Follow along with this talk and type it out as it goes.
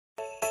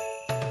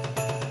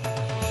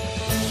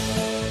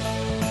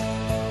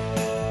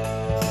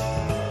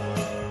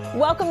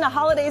Welcome to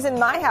Holidays in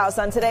My House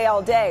on Today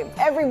All Day.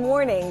 Every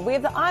morning, we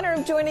have the honor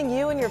of joining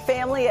you and your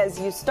family as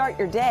you start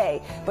your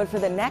day. But for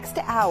the next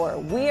hour,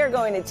 we are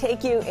going to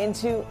take you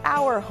into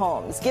our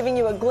homes, giving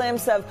you a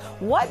glimpse of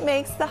what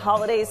makes the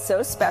holidays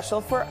so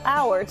special for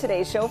our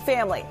Today Show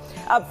family.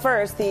 Up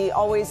first, the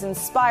always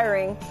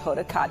inspiring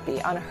Hoda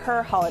Kotb on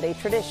her holiday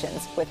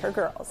traditions with her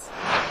girls.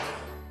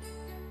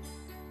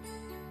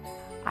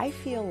 I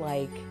feel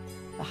like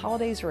the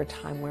holidays are a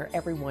time where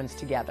everyone's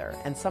together,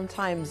 and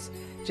sometimes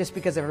just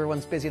because of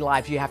everyone's busy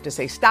lives, you have to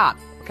say, stop,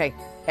 okay?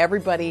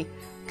 Everybody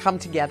come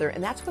together,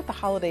 and that's what the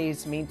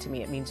holidays mean to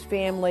me. It means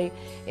family,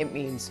 it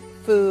means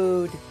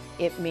food,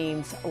 it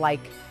means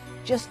like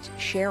just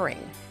sharing,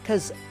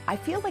 because I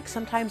feel like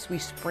sometimes we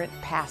sprint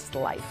past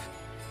life.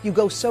 You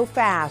go so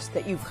fast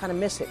that you kind of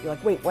miss it. You're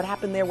like, wait, what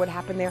happened there? What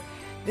happened there?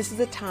 This is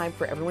a time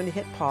for everyone to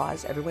hit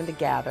pause, everyone to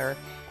gather,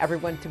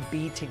 everyone to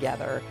be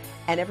together,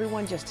 and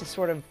everyone just to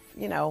sort of,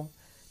 you know,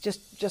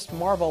 just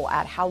marvel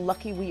at how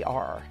lucky we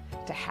are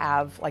to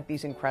have like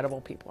these incredible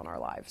people in our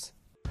lives.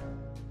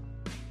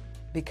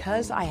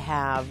 Because I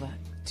have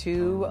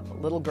two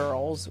little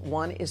girls,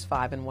 one is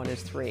 5 and one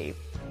is 3,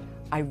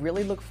 I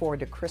really look forward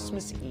to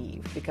Christmas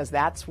Eve because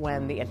that's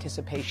when the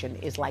anticipation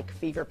is like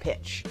fever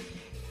pitch.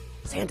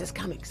 Santa's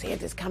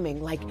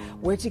coming, like,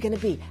 where's he gonna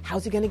be?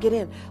 How's he gonna get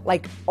in?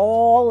 Like,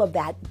 all of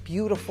that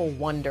beautiful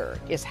wonder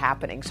is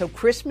happening. So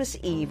Christmas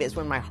Eve is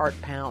when my heart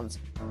pounds.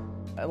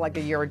 Like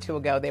a year or two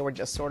ago, they were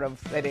just sort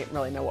of, they didn't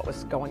really know what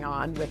was going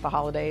on with the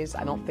holidays.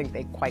 I don't think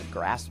they quite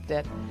grasped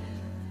it.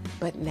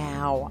 But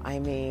now, I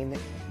mean,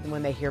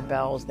 when they hear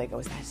bells, they go,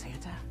 is that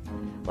Santa?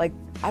 Like,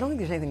 I don't think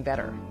there's anything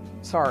better,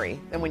 sorry,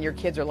 than when your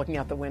kids are looking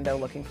out the window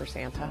looking for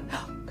Santa.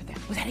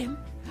 Was that him?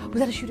 Was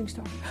that a shooting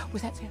star?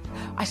 Was that Santa?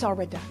 I saw a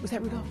red dot. Was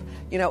that Rudolph?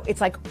 You know,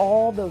 it's like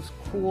all those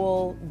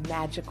cool,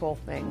 magical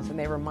things, and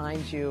they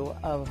remind you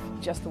of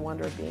just the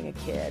wonder of being a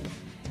kid.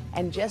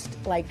 And just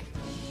like,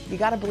 you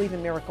got to believe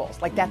in miracles.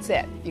 Like, that's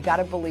it. You got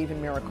to believe in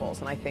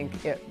miracles. And I think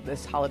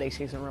this holiday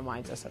season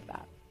reminds us of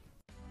that.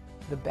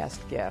 The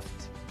best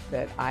gift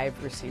that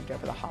I've received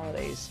over the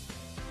holidays,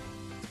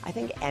 I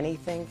think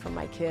anything from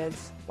my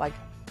kids, like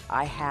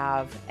I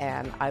have,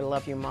 and I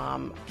love you,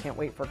 Mom. Can't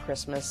wait for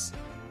Christmas.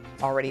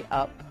 Already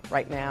up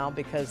right now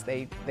because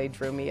they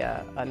drew me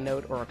a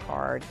note or a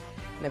card.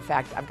 And in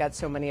fact, I've got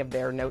so many of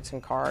their notes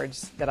and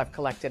cards that I've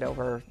collected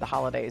over the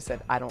holidays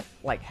that I don't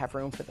like have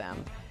room for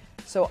them.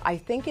 So I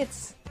think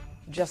it's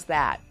just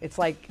that. It's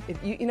like,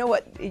 you know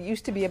what, it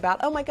used to be about,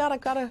 oh my God,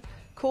 I've got a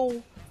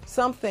cool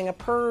something, a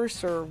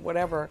purse or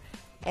whatever.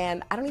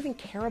 And I don't even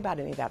care about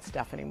any of that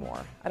stuff anymore.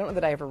 I don't know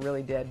that I ever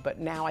really did, but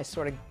now I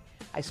feel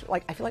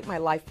like my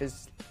life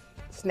is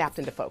snapped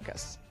into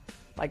focus.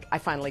 Like, I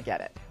finally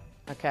get it.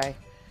 Okay?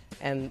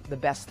 And the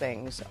best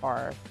things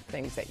are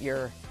things that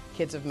your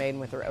kids have made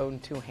with their own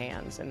two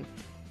hands and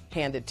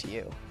handed to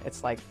you.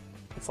 It's like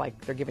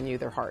they're giving you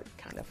their heart,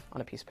 kind of,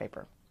 on a piece of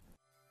paper.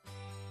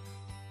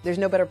 There's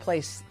no better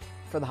place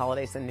for the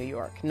holidays than New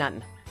York.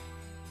 None.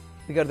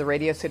 We go to the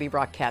Radio City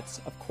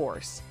Rockettes, of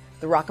course.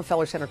 The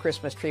Rockefeller Center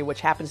Christmas tree, which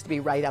happens to be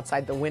right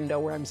outside the window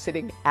where I'm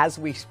sitting as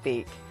we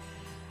speak.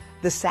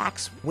 The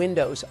Saks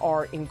windows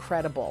are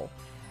incredible.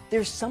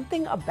 There's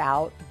something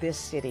about this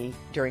city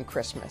during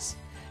Christmas.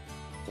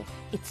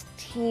 It's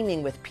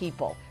teeming with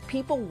people.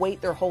 People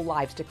wait their whole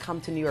lives to come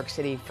to New York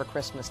City for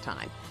Christmas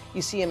time.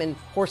 You see them in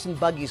horse and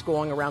buggies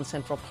going around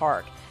Central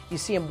Park. You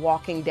see them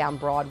walking down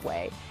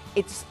Broadway.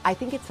 I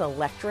think it's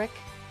electric.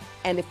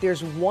 And if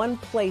there's one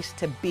place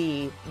to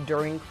be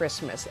during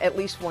Christmas, at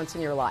least once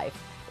in your life,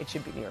 it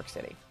should be New York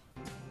City.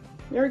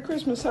 Merry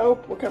Christmas,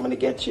 Hope. We're coming to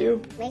get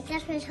you. Merry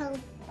Christmas, Hope.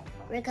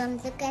 We're coming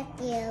to get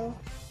you.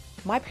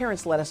 My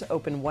parents let us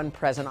open one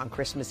present on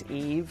Christmas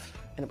Eve,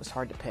 and it was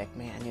hard to pick,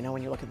 man. You know,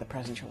 when you look at the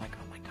presents, you're like,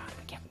 oh my God,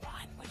 we get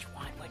one.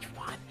 Which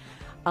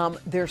one?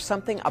 There's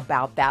something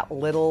about that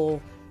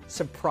little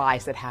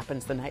surprise that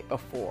happens the night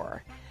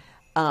before.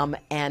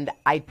 And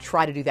I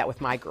try to do that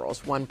with my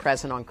girls, one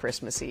present on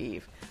Christmas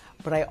Eve.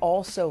 But I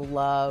also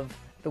love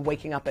the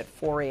waking up at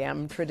 4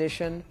 a.m.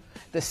 tradition,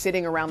 the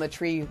sitting around the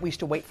tree. We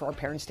used to wait for our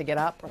parents to get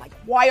up. We're like,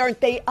 why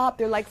aren't they up?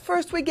 They're like,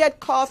 first we get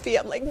coffee.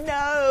 I'm like,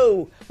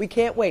 no, we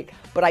can't wait.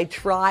 But I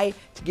try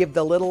to give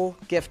the little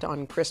gift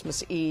on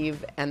Christmas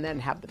Eve and then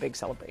have the big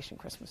celebration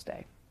Christmas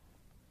Day.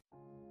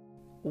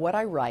 What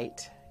I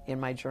write in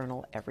my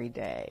journal every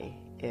day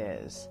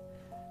is,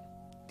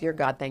 dear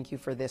God, thank you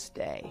for this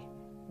day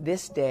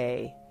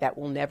that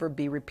will never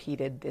be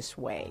repeated this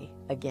way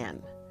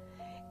again.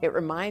 It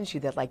reminds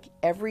you that like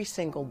every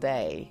single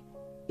day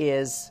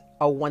is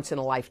a once in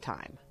a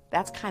lifetime.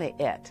 That's kind of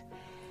it.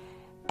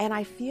 And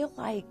I feel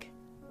like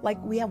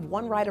we have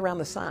one ride around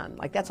the sun.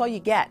 Like, that's all you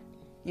get.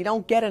 You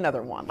don't get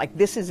another one. Like,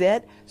 this is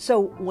it.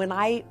 So when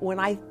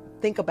I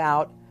think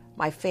about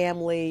my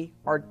family,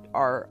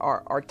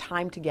 our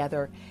time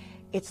together,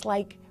 it's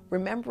like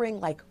remembering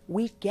like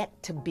we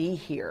get to be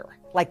here.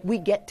 Like, we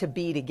get to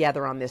be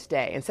together on this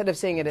day, instead of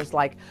seeing it as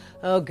like,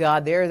 oh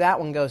God, there that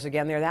one goes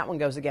again, there that one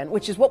goes again,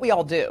 which is what we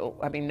all do.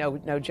 I mean,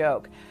 no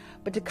joke.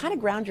 but to kind of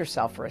ground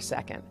yourself for a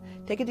second.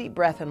 Take a deep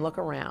breath and look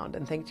around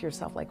and think to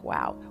yourself like,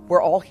 wow,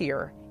 we're all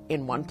here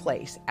in one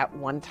place at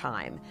one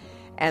time.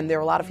 And there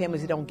are a lot of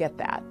families who don't get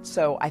that.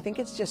 So I think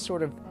it's just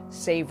sort of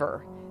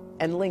savor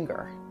and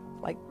linger.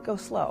 Like, go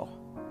slow.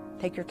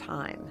 Take your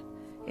time.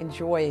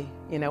 Enjoy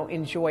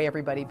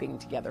everybody being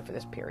together for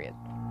this period.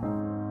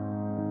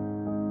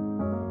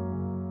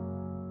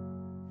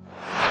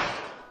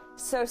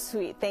 So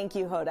sweet. Thank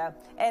you, Hoda.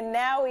 And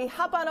now we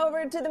hop on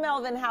over to the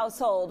Melvin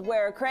household,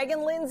 where Craig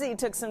and Lindsay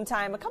took some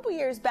time a couple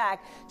years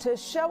back to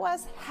show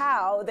us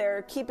how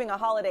they're keeping a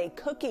holiday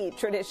cookie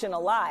tradition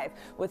alive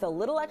with a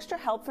little extra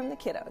help from the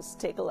kiddos.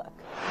 Take a look.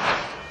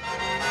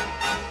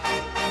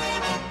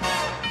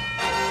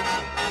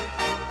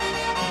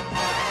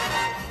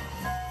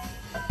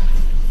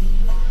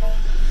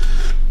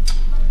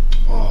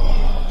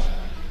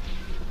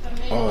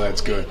 Oh,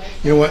 that's good.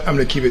 You know what? I'm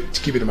gonna keep it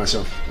to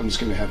myself. I'm just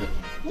gonna have it.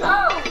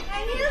 No,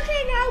 and you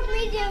can help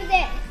me do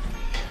this.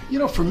 You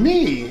know, for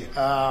me,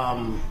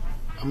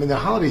 the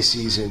holiday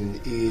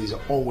season is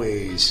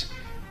always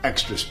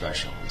extra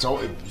special. It's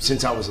always,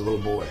 since I was a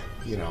little boy,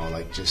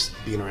 like just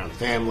being around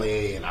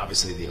family and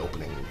obviously the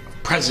opening of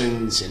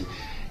presents.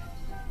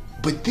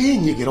 But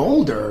then you get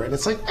older and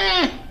it's like,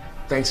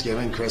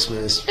 Thanksgiving,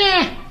 Christmas,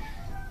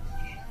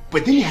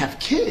 But then you have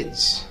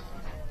kids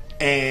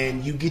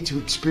and you get to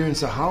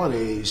experience the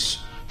holidays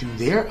through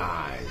their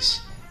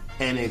eyes,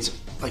 and it's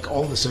like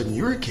all of a sudden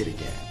you're a kid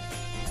again.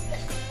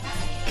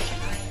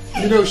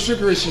 You know,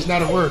 sugarish is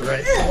not a word,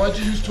 right? Why'd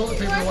you use toilet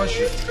paper to wash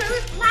your...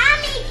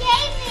 Mommy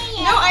gave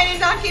me it. No, I did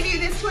not give you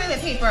this toilet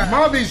paper.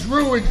 Mommy's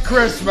ruined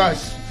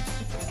Christmas.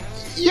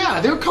 Yeah,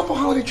 there are a couple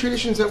holiday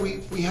traditions that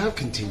we have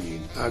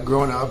continued.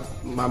 Growing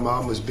up, my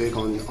mom was big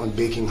on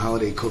baking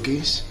holiday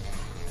cookies.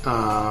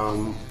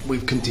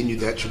 We've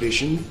continued that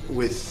tradition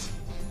with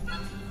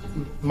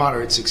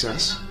moderate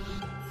success.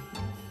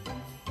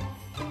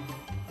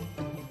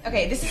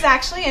 Okay, this is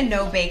actually a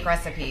no-bake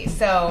recipe.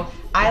 So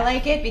I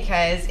like it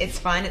because it's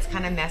fun, it's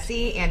kind of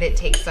messy, and it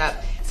takes up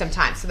some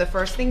time. So the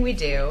first thing we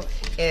do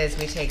is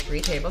we take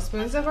 3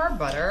 tablespoons of our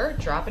butter,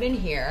 drop it in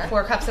here,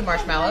 4 cups of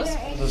marshmallows.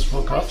 Those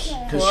 4 cups?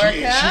 Because she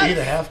ate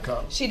a half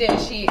cup. She did.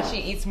 She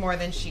eats more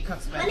than she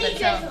cooks with. But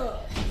so,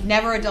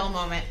 never a dull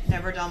moment.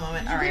 Never a dull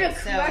moment. All right.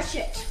 So Crush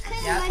it.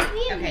 yep.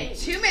 Okay,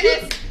 2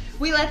 minutes.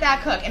 We let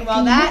that cook, and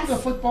while that's... Move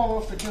the football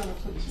off the counter,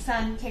 please.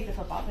 Son, take the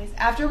football, please.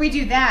 After we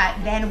do that,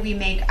 then we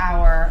make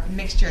our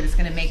mixture that's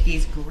going to make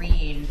these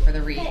green for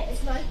the wreath.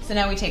 So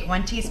now we take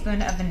 1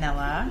 teaspoon of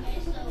vanilla.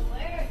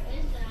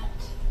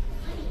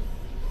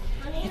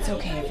 It's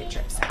okay if it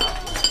drips out.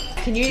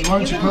 Can you give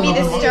me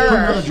the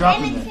stirrer?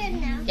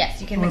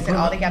 Yes, you can mix it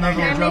all together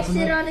now.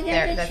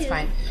 There, that's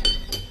fine.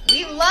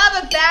 We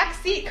love a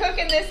backseat cook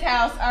in this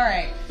house. All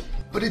right.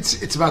 But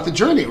it's about the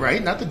journey,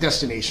 right? Not the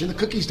destination. The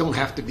cookies don't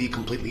have to be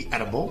completely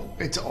edible.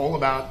 It's all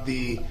about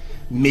the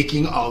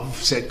making of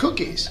said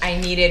cookies. I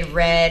needed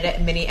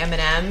red mini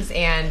M&Ms,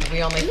 and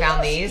we only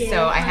found these,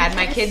 so I had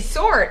my kids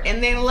sort,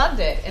 and they loved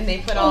it. And they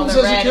put all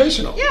the red.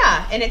 Educational.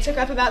 Yeah, and it took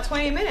up about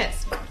 20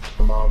 minutes.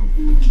 My mom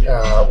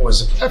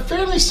was a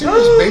fairly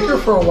serious baker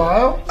for a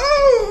while.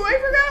 Oh, I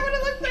forgot what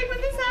it looked like when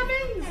this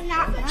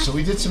happens. So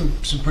we did some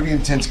pretty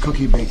intense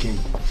cookie baking.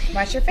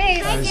 Wash your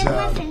face.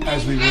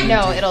 As we went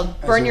No, into, it'll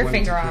burn your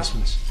finger off.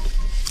 Christmas.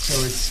 So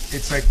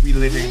it's like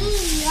reliving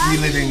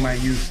my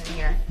youth.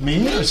 Here.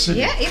 Me or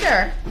Sydney? Yeah,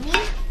 either.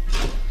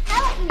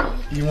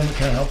 You want me?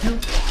 Can I help you?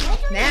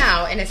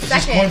 Now, in a Is this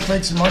second.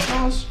 cornflakes and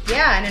marshmallows?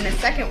 Yeah, and in a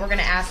second, we're going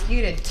to ask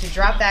you to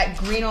drop that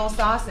green old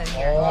sauce in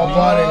here. Oh,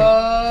 buddy.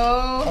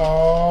 Oh,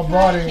 Oh,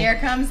 buddy. here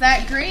comes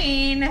that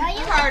green.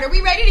 Card, are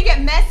we ready to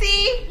get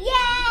messy?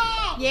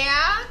 Yeah.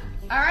 Yeah?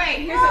 All right,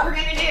 here's what we're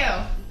going to do.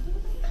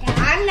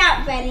 I'm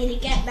not ready to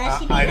get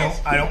messy.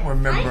 I don't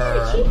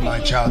remember my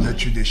childhood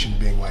tradition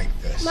being like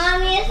this.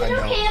 Mommy, is it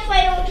okay if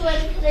I don't do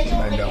it because I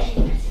don't I like don't.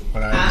 it?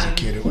 When I was a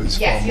kid, it was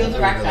Yes, far you'll more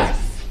direct orderly. us.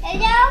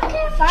 And I don't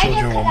care if I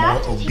Children get were cut more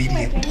off to keep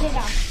my obedient. finger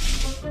off.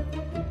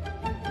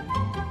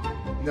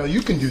 No,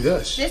 you can do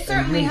this. This And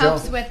certainly you can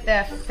helps go. with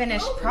the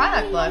finished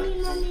product look.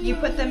 You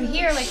put them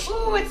here like,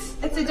 ooh, it's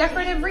a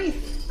decorative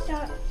wreath.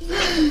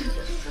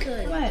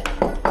 Good. What?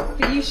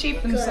 But you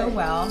shape them so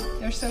well.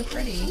 They're so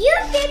pretty. You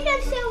did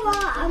that so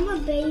well. I'm a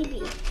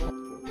baby.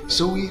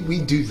 So we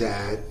do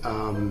that.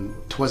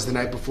 'Twas the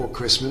Night Before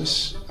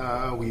Christmas.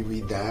 We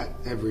read that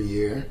every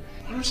year.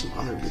 What are some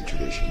other good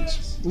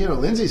traditions? You know,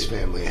 Lindsay's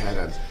family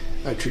had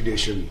a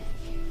tradition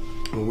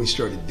when we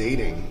started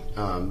dating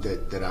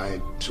that I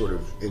sort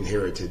of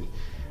inherited,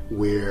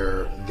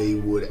 where they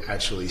would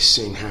actually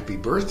sing Happy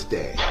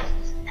Birthday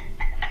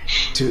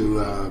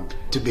to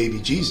baby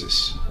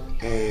Jesus.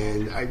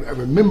 And I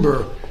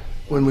remember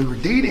when we were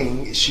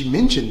dating, she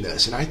mentioned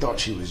this, and I thought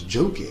she was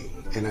joking.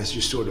 And I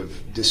just sort of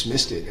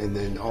dismissed it. And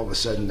then all of a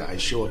sudden I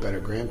show up at her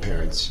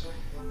grandparents'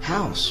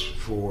 house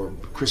for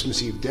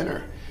Christmas Eve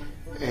dinner.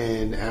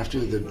 And after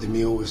the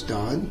meal was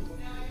done,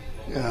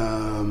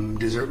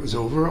 dessert was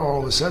over, all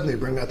of a sudden they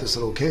bring out this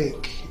little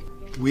cake.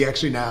 We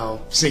actually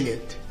now sing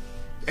it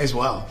as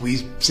well.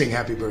 We sing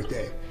Happy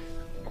Birthday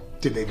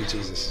to baby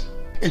Jesus.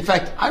 In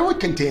fact, I would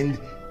contend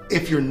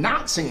if you're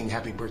not singing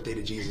Happy Birthday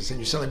to Jesus and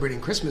you're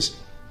celebrating Christmas,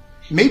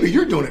 maybe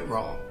you're doing it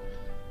wrong.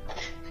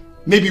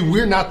 Maybe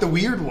we're not the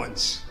weird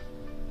ones.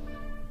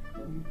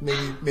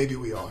 Maybe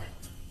we are.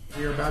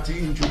 We're about to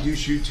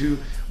introduce you to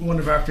one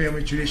of our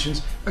family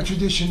traditions, a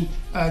tradition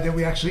that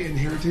we actually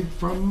inherited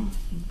from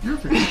your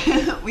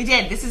family. We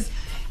did. This is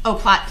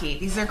opłatki.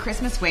 These are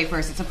Christmas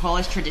wafers. It's a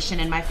Polish tradition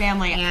in my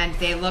family, and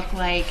they look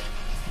like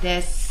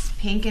this,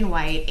 pink and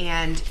white,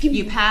 and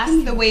you pass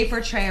the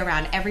wafer tray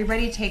around.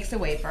 Everybody takes a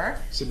wafer.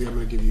 Sibby, I'm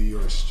going to give you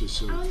yours just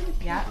so.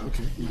 Yeah.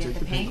 Okay, you take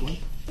the pink one.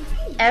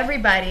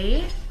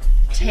 Everybody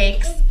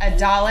takes a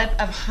dollop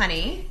of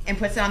honey and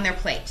puts it on their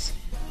plate.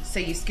 So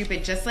you scoop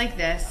it just like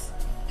this,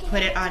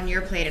 put it on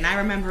your plate. And I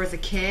remember as a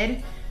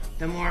kid,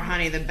 the more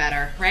honey, the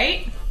better,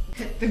 right?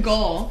 The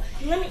goal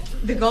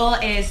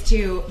is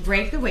to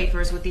break the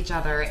wafers with each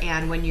other,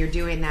 and when you're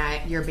doing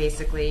that, you're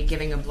basically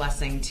giving a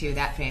blessing to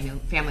that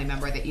family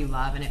member that you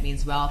love, and it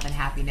means wealth and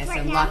happiness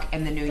and luck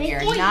in the new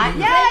year. Not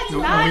yet,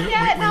 not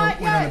yet,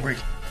 not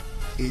yet.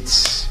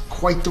 It's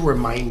quite the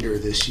reminder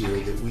this year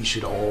that we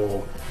should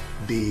all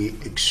be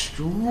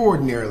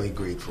extraordinarily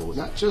grateful,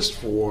 not just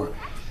for,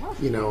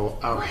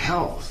 our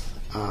health,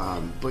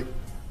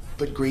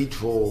 but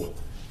grateful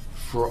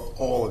for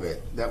all of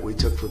it that we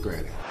took for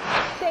granted.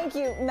 Thank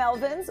you,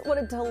 Melvins. What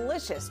a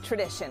delicious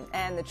tradition.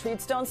 And the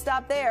treats don't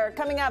stop there.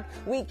 Coming up,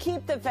 we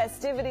keep the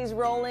festivities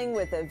rolling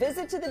with a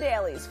visit to the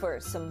Dailies for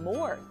some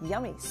more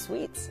yummy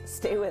sweets.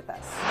 Stay with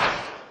us.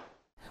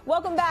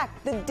 Welcome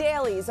back. The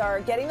Dailies are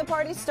getting the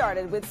party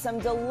started with some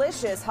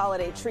delicious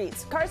holiday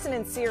treats. Carson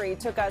and Siri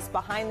took us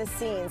behind the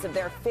scenes of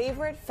their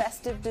favorite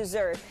festive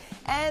dessert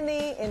and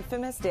the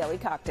infamous Daily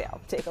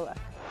cocktail. Take a look.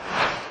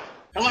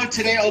 Hello,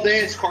 Today All Day.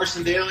 It's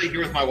Carson Daly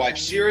here with my wife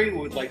Siri. We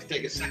would like to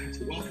take a second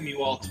to welcome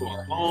you all to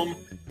our home.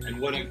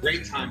 And what a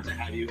great time to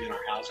have you in our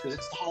house because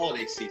it's the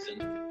holiday season.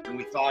 And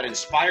we thought,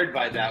 inspired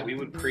by that, we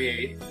would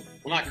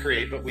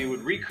we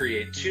would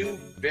recreate two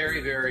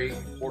very, very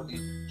important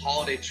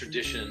holiday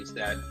traditions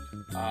that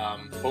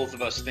both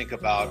of us think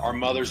about, our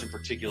mothers in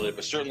particular,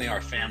 but certainly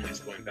our families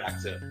going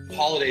back to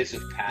holidays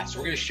of past. So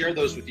we're going to share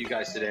those with you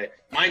guys today.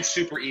 Mine's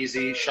super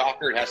easy.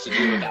 Shocker, it has to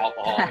do with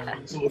alcohol.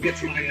 So we'll get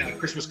to my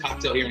Christmas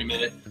cocktail here in a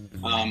minute.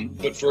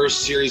 But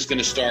first, Siri's going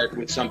to start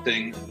with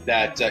something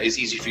that is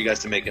easy for you guys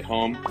to make at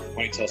home. Why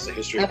don't you tell us the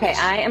history of this? Okay,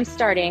 I am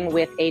starting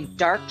with a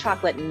dark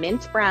chocolate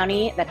mint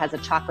brownie that has a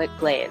chocolate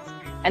glaze.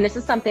 And this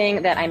is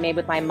something that I made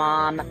with my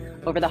mom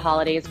over the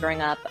holidays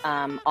growing up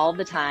all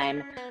the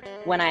time.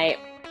 When I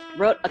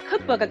wrote a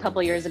cookbook a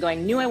couple years ago, I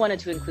knew I wanted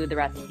to include the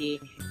recipe.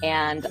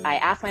 And I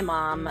asked my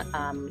mom,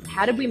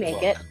 how did we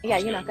make it?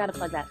 Yeah, gotta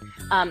plug that.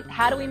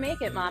 How do we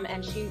make it, Mom?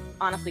 And she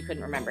honestly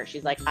couldn't remember.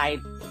 She's like, I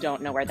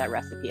don't know where that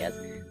recipe is.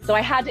 So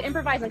I had to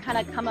improvise and kind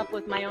of come up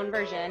with my own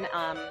version.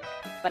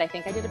 But I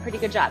think I did a pretty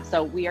good job.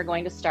 So we are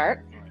going to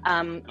start.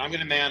 I'm going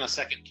to man a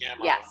second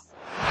camera. Yes.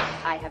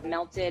 I have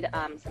melted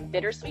some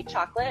bittersweet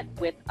chocolate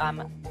with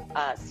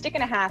a stick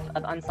and a half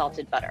of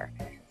unsalted butter.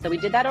 So we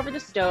did that over the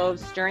stove,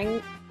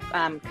 stirring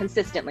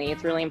consistently.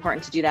 It's really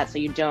important to do that so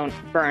you don't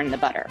burn the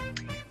butter.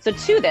 So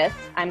to this,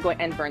 and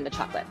burn the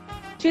chocolate.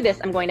 To this,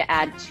 I'm going to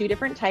add 2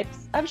 different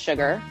types of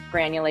sugar,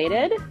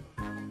 granulated,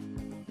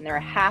 and they're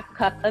a half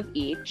cup of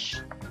each,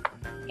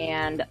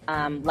 and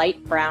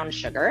light brown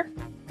sugar.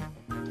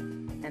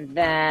 And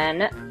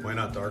then... Why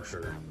not dark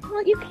sugar?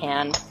 Well, you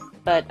can,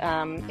 but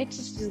it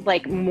just is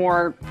like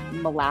more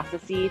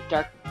molassesy,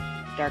 dark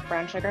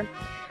brown sugar.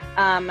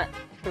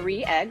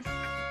 3 eggs.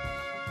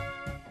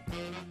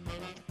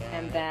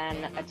 And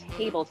then a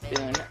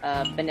tablespoon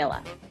of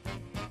vanilla.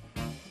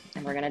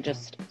 And we're gonna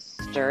just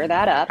stir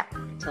that up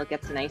until it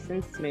gets nice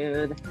and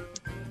smooth.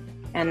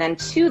 And then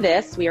to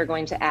this, we are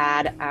going to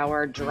add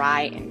our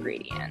dry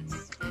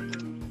ingredients.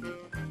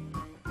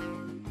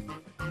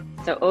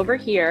 So over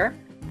here,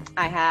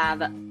 I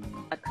have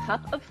a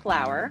cup of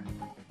flour,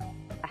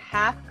 a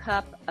half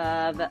cup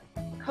of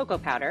cocoa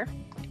powder,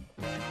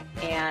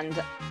 and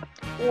a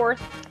 1/4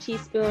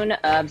 teaspoon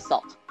of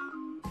salt.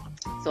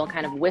 So I'll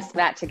kind of whisk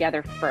that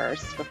together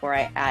first before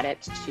I add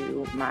it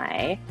to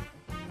my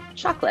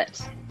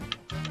chocolate.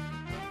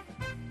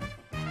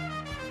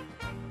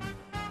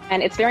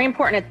 And it's very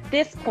important at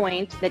this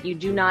point that you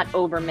do not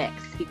overmix,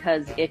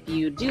 because if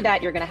you do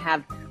that, you're going to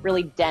have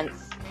really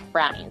dense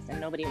brownies,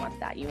 and nobody wants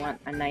that. You want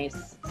a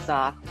nice,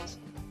 soft,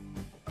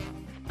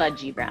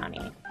 fudgy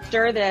brownie.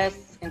 Stir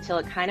this until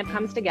it kind of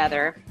comes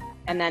together.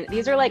 And then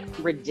these are like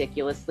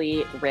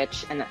ridiculously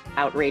rich and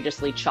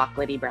outrageously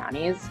chocolatey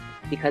brownies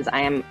because I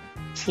am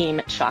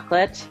team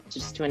chocolate,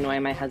 just to annoy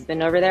my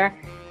husband over there.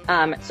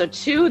 So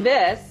to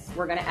this,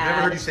 we're going to add... I've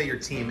never heard you say you're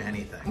team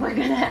anything. We're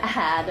going to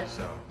add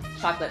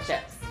chocolate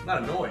chips.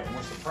 Not annoyed,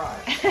 more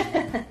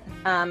surprised.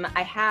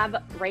 I have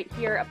right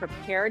here a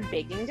prepared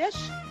baking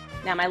dish.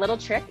 Now my little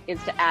trick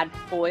is to add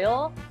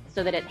foil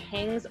so that it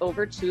hangs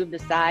over 2 of the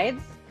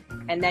sides,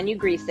 and then you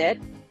grease it.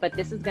 But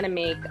this is going to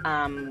make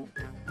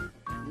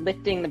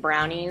lifting the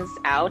brownies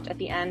out at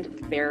the end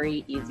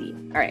very easy.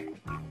 All right,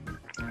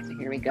 so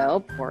here we go.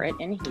 Pour it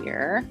in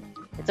here.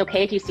 It's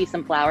okay if you see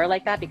some flour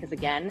like that because,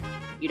 again,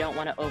 You don't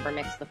want to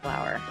overmix the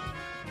flour.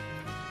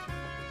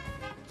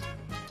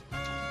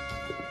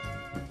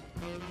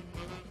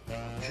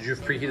 Should you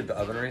have preheated the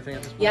oven or anything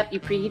at this point? Yep, you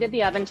preheated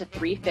the oven to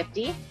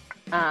 350,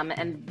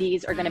 and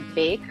these are going to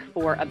bake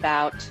for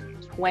about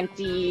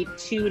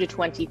 22 to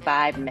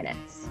 25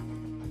 minutes.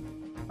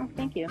 Oh,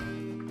 thank you.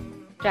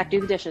 Jack, do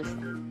the dishes.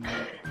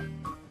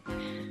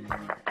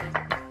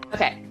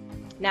 Okay,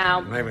 now,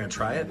 I'm not even gonna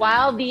try it.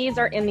 while these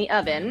are in the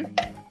oven,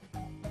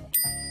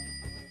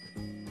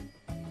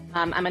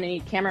 I'm going to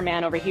need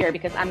cameraman over here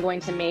because I'm going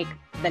to make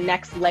the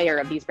next layer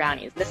of these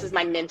brownies. This is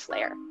my mint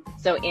layer.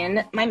 So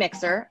in my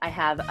mixer, I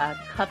have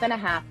 1.5 cups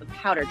of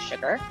powdered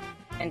sugar,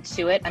 and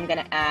to it, I'm going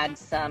to add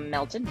some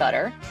melted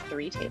butter,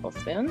 3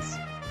 tablespoons,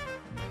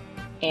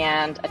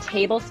 and 1.5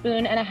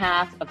 tablespoons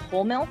of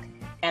whole milk,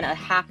 and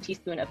 1/2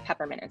 teaspoon of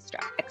peppermint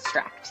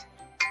extract.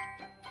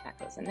 That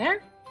goes in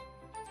there.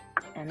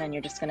 And then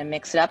you're just going to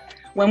mix it up.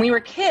 When we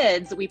were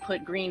kids, we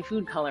put green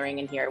food coloring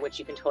in here, which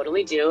you can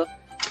totally do.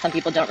 Some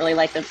people don't really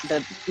like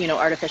the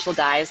artificial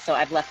dyes, so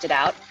I've left it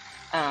out.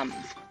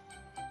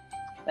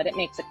 But it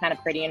makes it kind of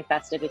pretty and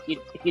festive if you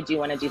do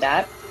want to do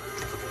that.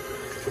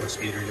 What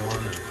speed are you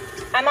on?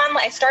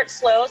 I start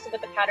slow so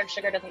that the powdered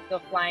sugar doesn't go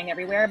flying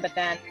everywhere, but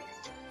then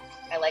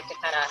I like to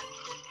kind of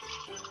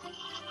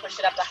push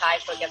it up to high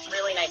so it gets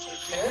really nice and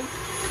smooth.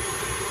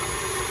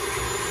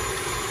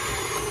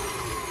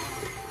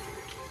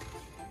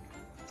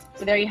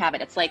 So there you have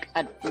it. It's like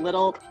a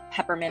little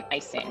peppermint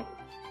icing.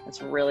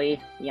 It's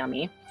really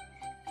yummy.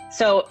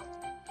 So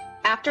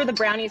after the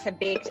brownies have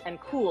baked and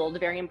cooled,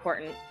 very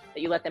important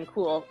that you let them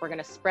cool, we're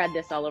gonna spread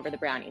this all over the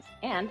brownies.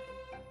 And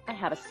I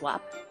have a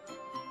swap.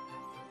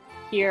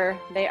 Here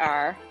they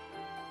are,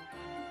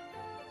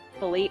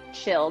 fully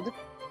chilled.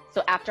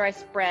 So after I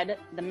spread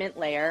the mint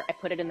layer, I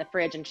put it in the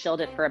fridge and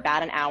chilled it for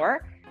about an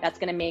hour. That's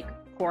gonna make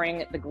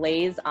pouring the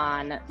glaze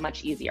on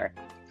much easier.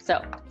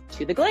 So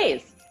to the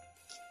glaze.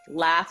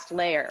 Last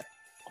layer,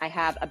 I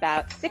have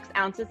about 6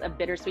 ounces of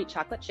bittersweet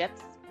chocolate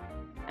chips.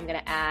 I'm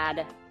gonna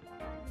add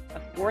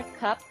 1/4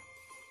 cup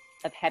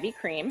of heavy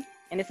cream,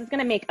 and this is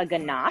gonna make a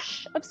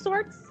ganache of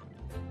sorts.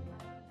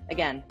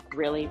 Again,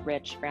 really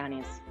rich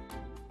brownies,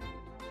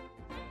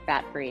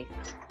 fat-free.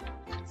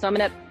 So I'm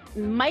gonna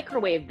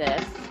microwave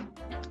this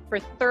for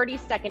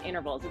 30-second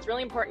intervals. It's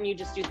really important you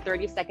just do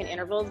 30-second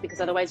intervals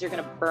because otherwise you're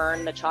gonna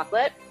burn the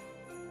chocolate.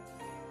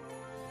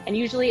 And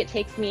usually it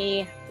takes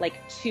me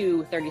like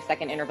 2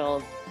 30-second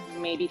intervals,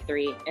 maybe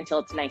 3, until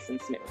it's nice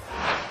and smooth.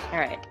 All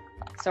right,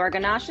 so our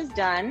ganache is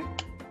done,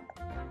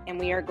 and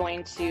we are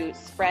going to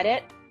spread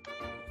it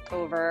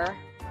over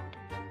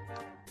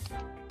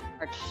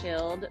our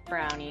chilled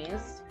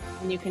brownies.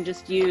 And you can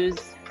just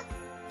use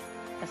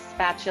a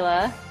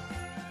spatula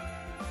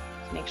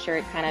to make sure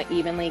it kind of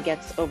evenly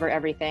gets over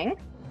everything.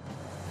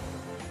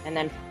 And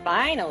then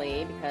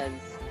finally, because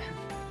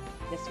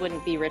this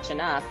wouldn't be rich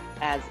enough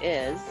as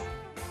is,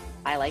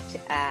 I like to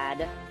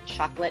add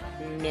chocolate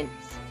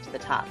mints to the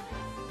top,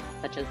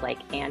 such as like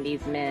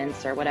Andy's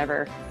mints or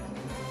whatever.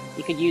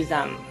 You could use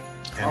candy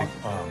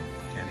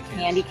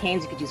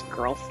canes. You could use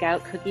Girl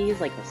Scout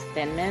cookies, like those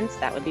Thin Mints.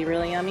 That would be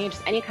really yummy.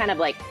 Just any kind of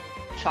like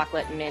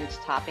chocolate mint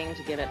topping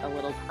to give it a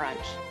little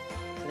crunch.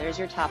 So there's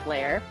your top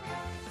layer.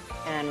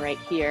 And right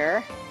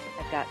here,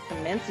 I've got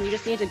some mints, and you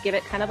just need to give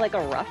it kind of like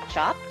a rough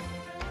chop.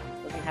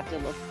 It doesn't have to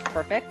look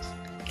perfect.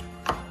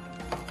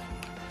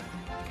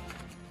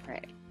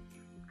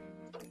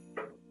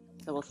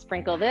 So we'll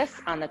sprinkle this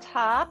on the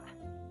top.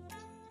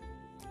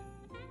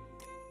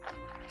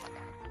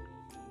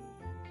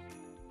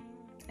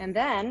 And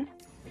then,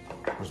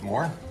 there's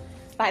more?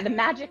 By the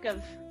magic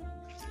of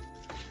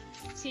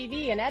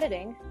TV and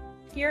editing,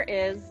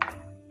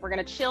 we're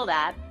gonna chill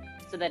that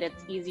so that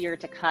it's easier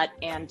to cut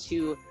and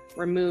to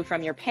remove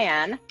from your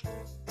pan.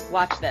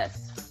 Watch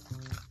this.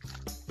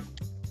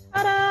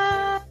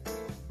 Ta-da!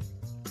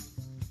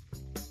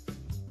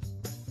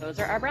 Those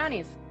are our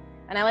brownies.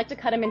 And I like to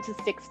cut them into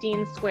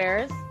 16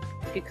 squares.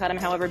 You could cut them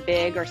however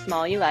big or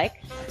small you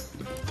like.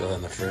 Throw that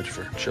in the fridge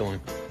for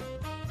chilling.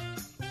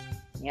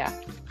 Yeah.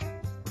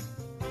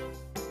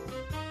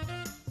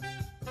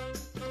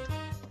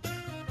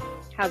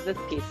 How's this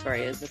piece for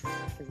you? Is this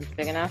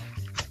big enough?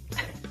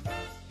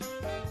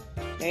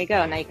 There you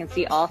go. Now you can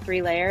see all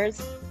 3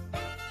 layers.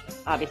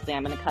 Obviously,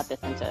 I'm going to cut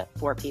this into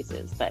 4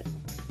 pieces, but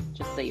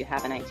just so you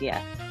have an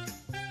idea.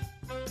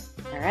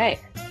 All right.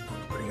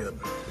 Pretty good.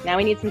 Now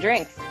we need some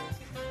drinks.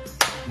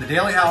 In the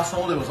Daily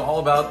household, it was all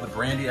about the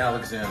Brandy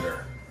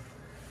Alexander.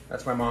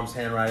 That's my mom's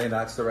handwriting.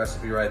 That's the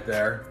recipe right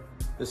there.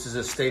 This is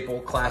a staple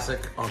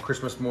classic on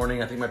Christmas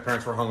morning. I think my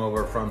parents were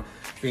hungover from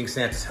being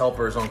Santa's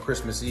helpers on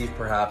Christmas Eve,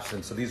 perhaps.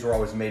 And so these were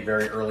always made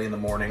very early in the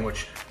morning,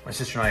 which my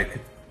sister and I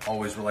could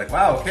always were like,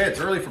 wow, okay, it's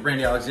early for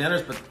Brandy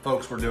Alexander's, but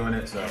folks were doing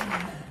it. So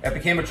it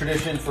became a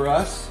tradition for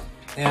us.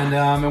 And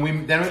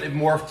then it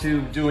morphed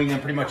to doing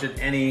them pretty much at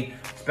any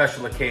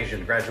special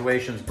occasion,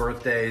 graduations,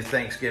 birthdays,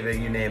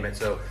 Thanksgiving, you name it.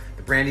 So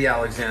the Brandy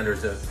Alexander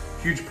is a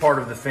huge part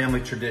of the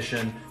family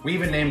tradition. We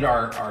even named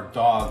our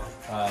dog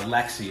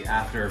Lexi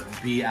after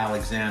B.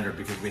 Alexander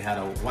because we had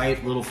a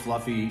white little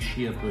fluffy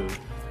Shih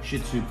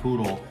Tzu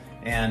poodle,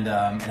 and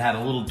it had a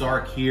little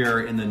dark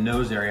here in the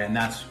nose area, and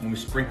that's when we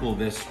sprinkle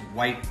this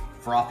white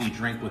frothy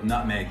drink with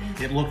nutmeg.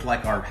 It looked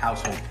like our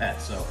household pet.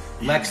 So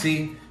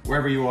Lexi,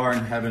 wherever you are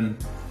in heaven,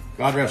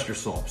 God rest your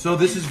soul. So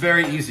this is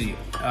very easy.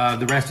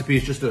 The recipe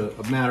is just a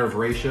matter of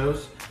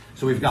ratios.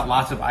 So we've got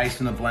lots of ice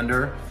in the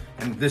blender,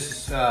 and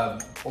this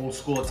old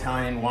school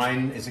Italian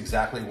wine is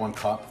exactly 1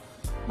 cup.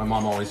 My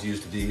mom always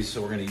used these,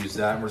 so we're gonna use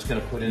that. We're just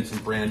gonna put in some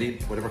brandy,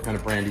 whatever kind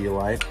of brandy you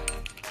like.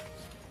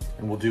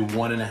 And we'll do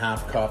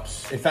 1.5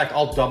 cups. In fact,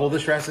 I'll double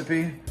this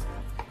recipe.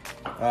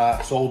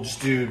 So we'll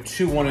just do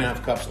 2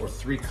 1.5 cups or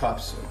 3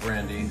 cups of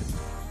brandy.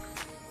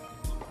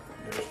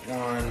 There's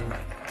 1,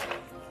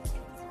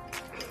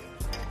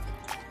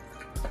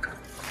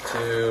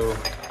 2.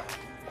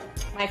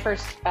 My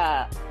first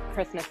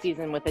Christmas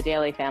season with the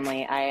Daly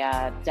family,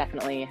 I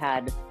definitely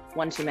had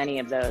one too many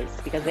of those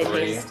because they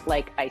taste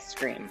like ice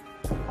cream.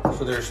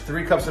 So there's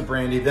 3 cups of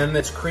brandy. Then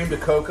it's cream de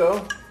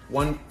cocoa,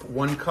 one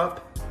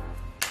cup,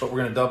 but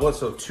we're gonna double it.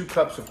 So 2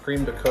 cups of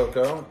cream de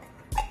cocoa.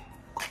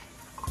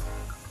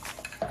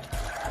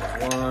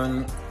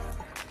 1.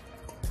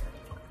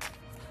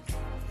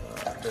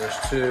 There's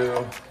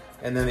 2.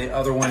 And then the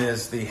other one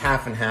is the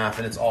half and half,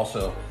 and it's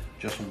also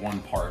just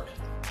 1 part.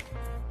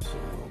 So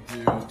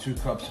we'll do 2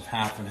 cups of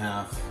half and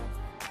half.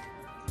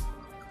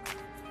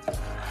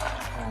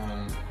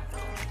 1,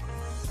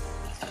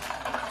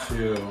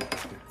 2.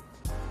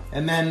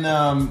 And then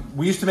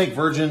we used to make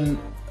virgin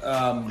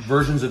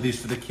versions of these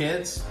for the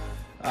kids,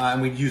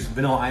 and we'd use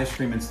vanilla ice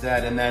cream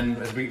instead. And then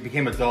as we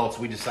became adults,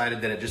 we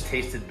decided that it just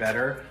tasted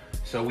better.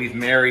 So we've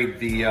married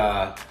the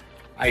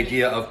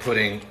idea of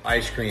putting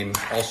ice cream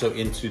also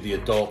into the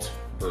adult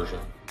version.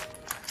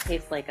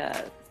 Tastes like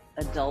a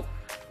adult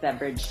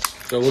beverage.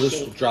 So we'll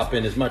just drop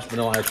in as much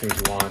vanilla ice cream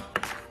as you want.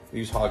 We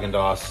use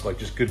Haagen-Dazs, like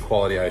just good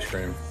quality ice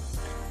cream.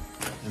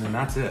 And then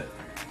that's it.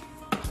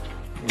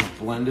 We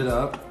blend it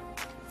up.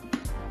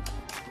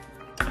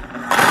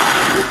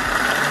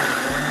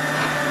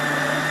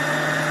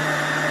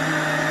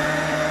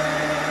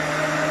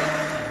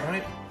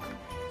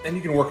 And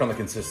you can work on the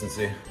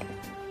consistency.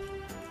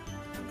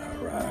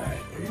 All right,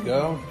 there you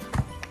go.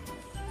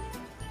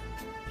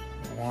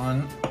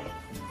 1,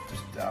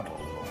 just dab a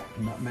little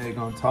nutmeg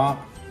on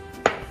top.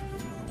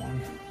 Another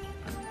 1.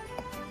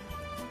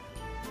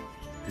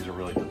 These are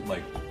really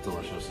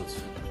delicious.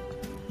 It's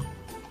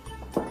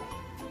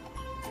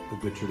a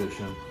good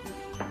tradition.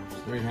 So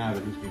there you have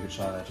it. Just give a good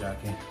shot at that,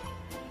 Jackie. A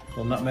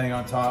little nutmeg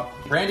on top.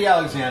 Brandy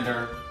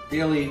Alexander,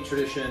 daily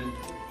tradition,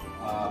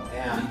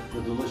 and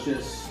the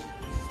delicious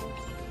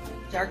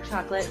dark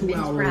chocolate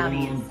mint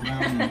brownies.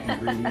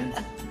 Ingredients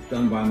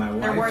done by my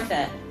wife. They're worth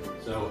it.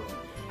 So,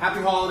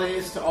 happy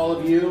holidays to all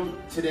of you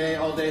today,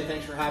 all day.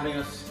 Thanks for having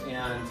us,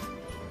 and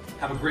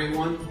have a great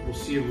one. We'll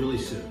see you really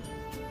soon.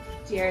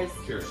 Cheers.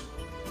 Cheers.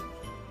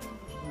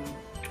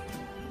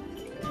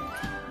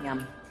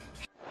 Yum.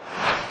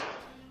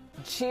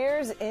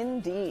 Cheers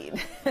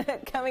indeed.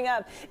 Coming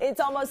up, it's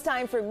almost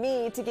time for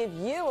me to give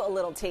you a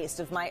little taste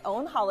of my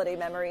own holiday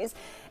memories.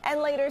 And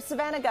later,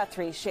 Savannah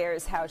Guthrie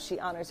shares how she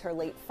honors her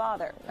late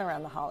father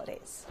around the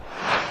holidays.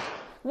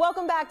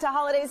 Welcome back to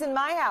Holidays in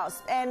My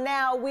House. And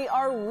now we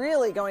are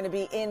really going to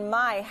be in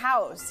my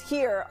house.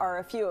 Here are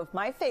a few of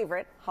my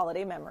favorite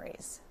holiday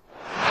memories.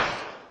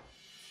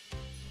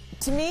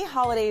 To me,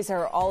 holidays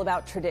are all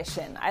about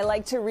tradition. I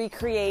like to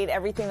recreate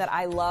everything that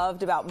I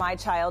loved about my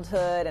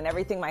childhood and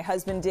everything my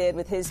husband did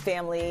with his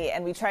family,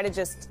 and we try to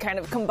just kind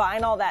of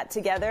combine all that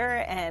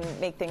together and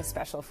make things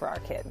special for our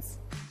kids.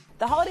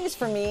 The holidays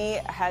for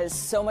me has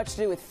so much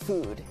to do with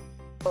food.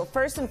 Well,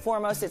 first and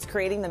foremost, it's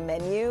creating the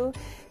menu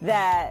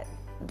that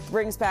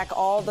brings back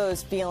all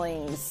those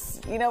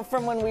feelings, you know,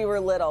 from when we were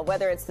little,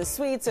 whether it's the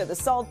sweets or the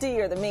salty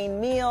or the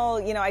main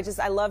meal. You know,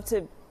 I love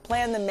to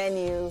plan the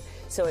menu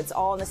so it's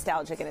all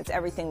nostalgic and it's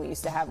everything we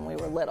used to have when we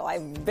were little. I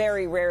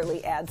very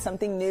rarely add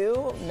something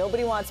new.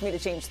 Nobody wants me to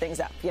change things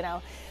up, you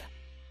know.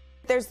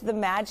 There's the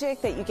magic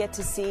that you get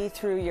to see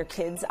through your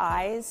kids'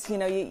 eyes. You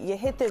know, you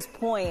hit this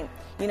point,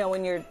 you know,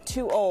 when you're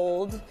too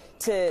old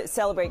to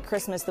celebrate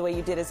Christmas the way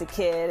you did as a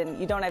kid, and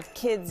you don't have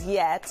kids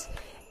yet,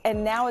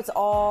 and now it's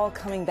all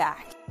coming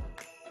back.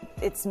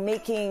 It's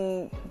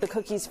making the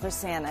cookies for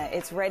Santa,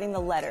 it's writing the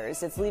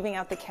letters, it's leaving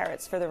out the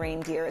carrots for the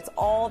reindeer. It's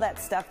all that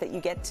stuff that you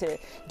get to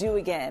do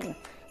again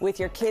with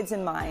your kids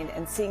in mind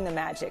and seeing the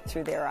magic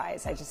through their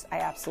eyes. I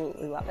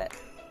absolutely love it.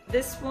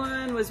 This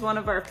one was one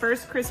of our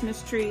first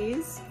Christmas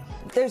trees.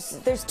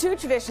 There's two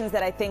traditions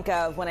that I think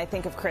of when I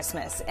think of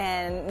Christmas,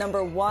 and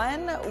number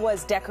one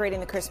was decorating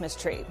the Christmas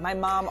tree. My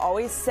mom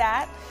always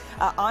sat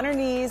on her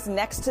knees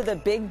next to the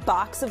big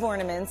box of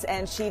ornaments,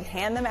 and she'd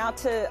hand them out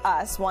to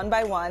us one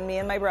by one, me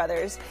and my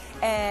brothers,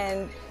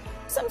 and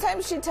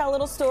sometimes she'd tell a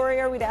little story,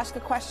 or we'd ask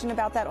a question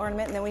about that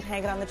ornament, and then we'd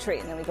hang it on the tree,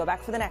 and then we'd go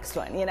back for the next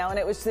one, you know, and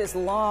it was this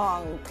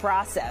long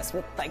process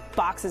with like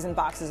boxes and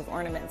boxes of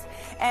ornaments.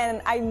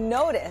 And I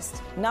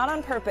noticed, not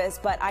on purpose,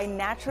 but I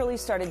naturally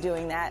started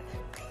doing that.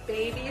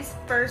 Baby's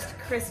first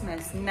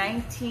Christmas,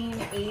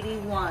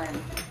 1981.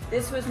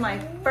 This was my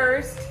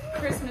first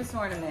Christmas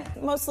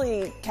ornament?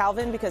 Mostly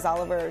Calvin, because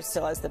Oliver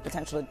still has the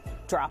potential to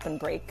drop and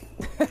break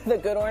the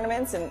good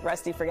ornaments, and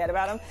Rusty forget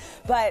about them.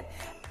 But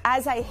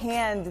as I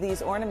hand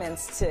these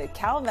ornaments to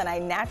Calvin, I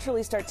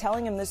naturally start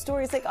telling him the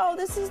stories like, oh,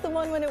 this is the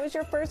one when it was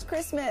your first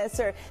Christmas,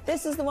 or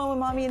this is the one when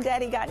Mommy and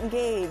Daddy got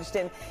engaged.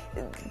 And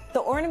the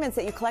ornaments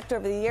that you collect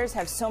over the years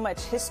have so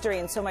much history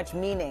and so much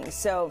meaning.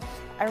 So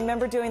I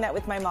remember doing that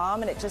with my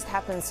mom, and it just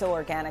happens so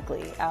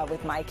organically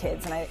with my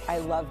kids, and I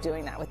love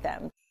doing that with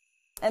them.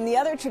 And the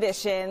other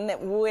tradition,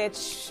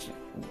 which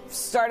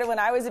started when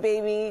I was a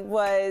baby,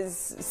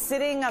 was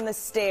sitting on the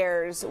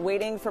stairs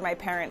waiting for my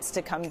parents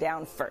to come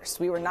down first.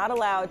 We were not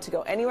allowed to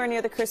go anywhere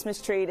near the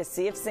Christmas tree to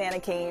see if Santa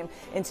came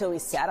until we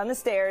sat on the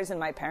stairs and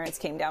my parents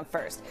came down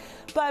first.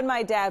 But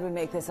my dad would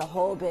make this a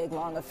whole big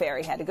long affair.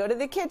 He had to go to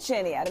the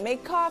kitchen, he had to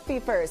make coffee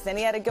first, then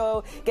he had to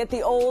go get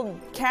the old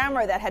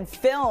camera that had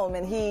film,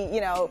 and he,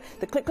 you know,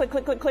 the click, click,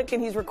 click, click, click,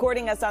 and he's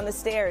recording us on the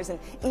stairs. And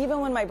even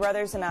when my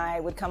brothers and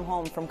I would come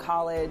home from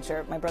college,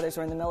 or my brothers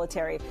were in the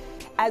military,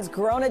 as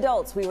grown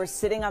adults, we were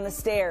sitting on the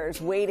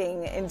stairs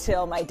waiting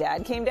until my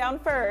dad came down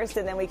first,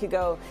 and then we could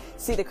go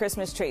see the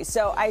Christmas tree.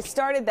 So I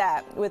started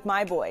that with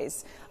my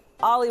boys.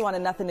 Ollie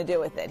wanted nothing to do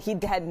with it. He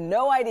had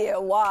no idea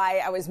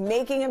why I was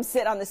making him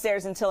sit on the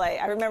stairs until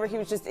I remember he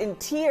was just in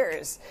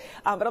tears.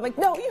 But I'm like,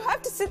 no, you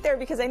have to sit there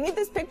because I need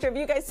this picture of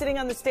you guys sitting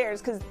on the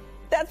stairs because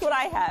that's what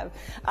I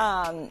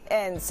have.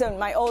 And so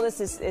my oldest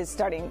is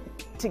starting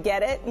to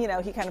get it. You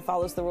know, he kind of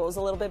follows the rules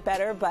a little bit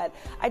better, but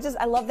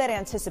I love that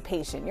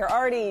anticipation. You're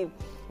already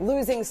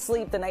losing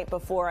sleep the night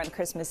before on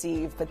Christmas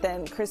Eve, but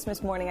then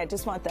Christmas morning, I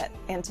just want that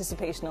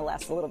anticipation to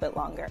last a little bit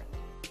longer.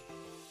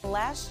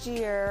 Last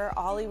year,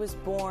 Ollie was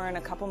born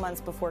a couple months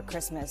before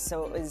Christmas,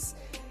 so it was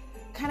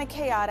kind of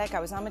chaotic.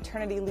 I was on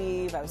maternity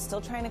leave. I was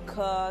still trying to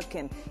cook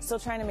and still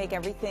trying to make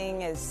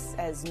everything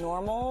as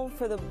normal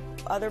for the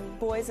other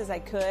boys as I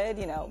could,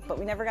 you know, but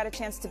we never got a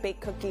chance to bake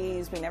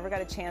cookies. We never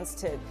got a chance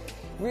to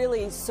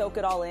really soak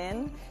it all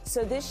in.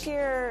 So this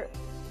year,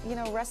 you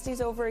know,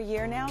 Rusty's over a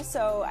year now,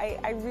 so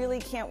I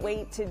really can't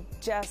wait to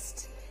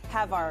just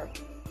have our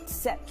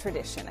set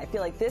tradition. I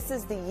feel like this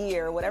is the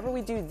year, whatever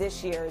we do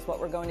this year is what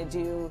we're going to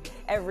do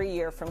every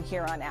year from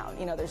here on out.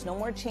 You know, there's no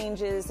more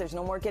changes, there's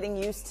no more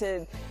getting used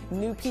to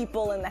new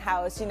people in the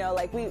house. You know,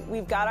 like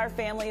we've got our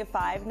family of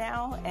 5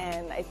 now,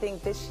 and I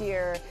think this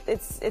year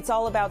it's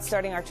all about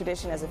starting our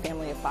tradition as a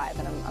family of 5,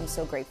 and I'm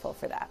so grateful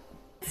for that.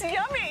 It's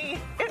yummy.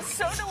 It's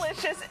so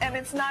delicious, and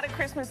it's not a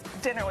Christmas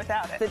dinner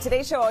without it. The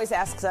Today Show always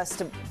asks us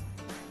to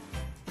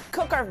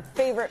cook our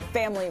favorite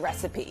family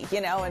recipe,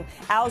 you know, and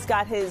Al's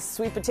got his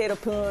sweet potato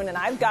poon, and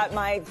I've got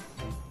my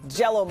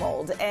Jell-O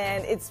mold,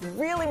 and it's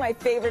really my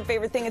favorite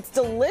thing. It's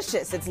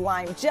delicious. It's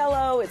lime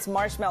Jell-O, it's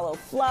marshmallow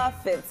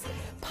fluff, it's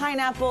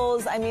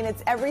pineapples. I mean,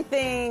 it's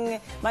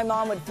everything my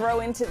mom would throw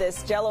into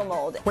this Jell-O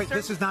mold. Wait,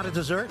 this is not a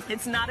dessert?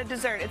 It's not a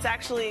dessert. It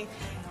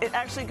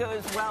actually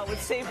goes well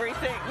with savory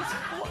things.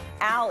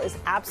 Al is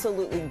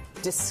absolutely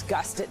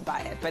disgusted by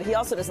it, but he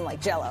also doesn't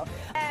like Jell-O.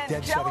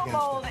 And Jell-O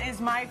mold is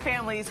my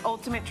family's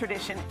ultimate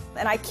tradition.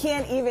 And I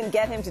can't even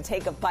get him to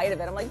take a bite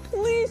of it. I'm like,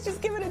 please,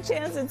 just give it a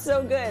chance. It's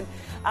so good.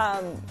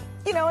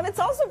 You know, and it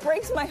also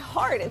breaks my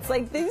heart. It's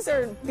like, these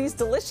are these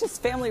delicious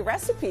family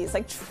recipes.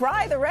 Like,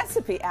 try the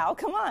recipe, Al,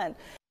 come on.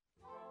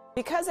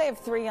 Because I have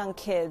 3 young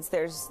kids,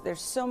 there's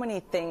so many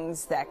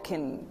things that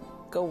can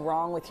go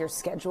wrong with your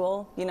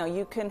schedule. You know,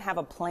 you can have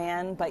a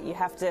plan, but you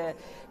have to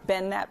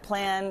bend that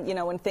plan, you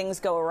know, when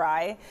things go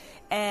awry.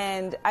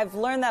 And I've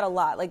learned that a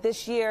lot. Like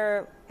this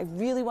year, I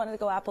really wanted to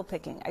go apple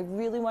picking. I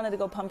really wanted to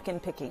go pumpkin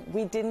picking.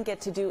 We didn't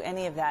get to do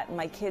any of that, and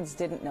my kids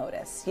didn't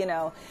notice, you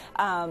know.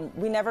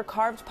 We never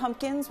carved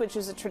pumpkins, which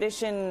was a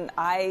tradition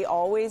I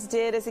always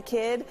did as a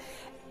kid.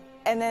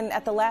 And then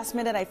at the last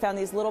minute, I found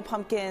these little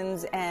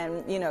pumpkins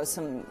and, you know,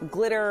 some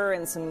glitter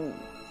and some,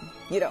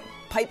 you know,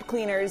 pipe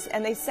cleaners,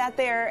 and they sat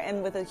there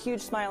and with a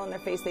huge smile on their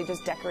face, they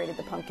just decorated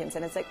the pumpkins.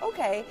 And it's like,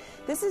 okay,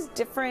 this is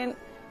different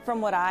from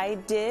what I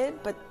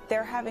did, but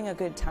they're having a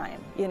good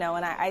time, you know.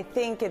 And I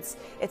think it's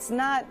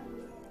not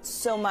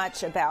so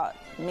much about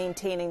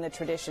maintaining the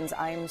traditions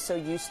I'm so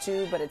used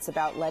to, but it's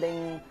about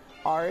letting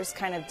ours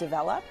kind of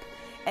develop.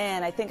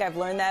 And I think I've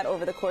learned that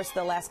over the course of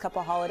the last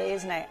couple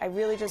holidays, and I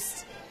really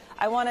just,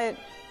 I want to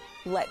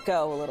let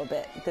go a little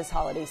bit this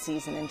holiday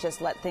season and just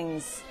let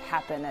things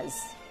happen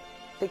as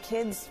the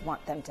kids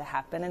want them to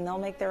happen, and they'll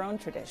make their own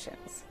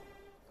traditions.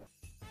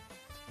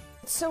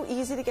 It's so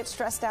easy to get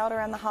stressed out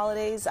around the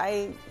holidays.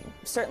 I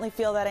certainly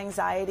feel that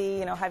anxiety,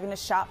 you know, having to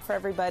shop for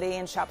everybody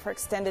and shop for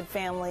extended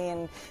family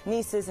and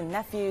nieces and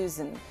nephews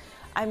and,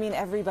 I mean,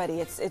 everybody.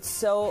 It's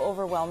so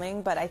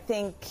overwhelming, but I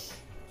think,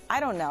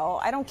 I don't know,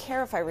 I don't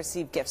care if I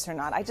receive gifts or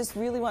not. I just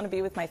really want to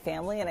be with my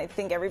family, and I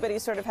think everybody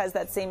sort of has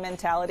that same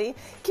mentality.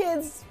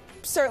 Kids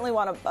certainly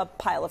want a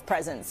pile of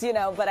presents, you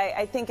know, but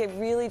I think it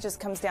really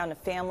just comes down to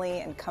family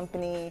and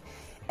company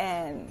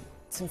and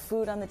some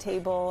food on the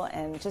table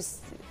and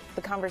just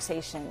the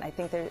conversation. I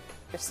think there's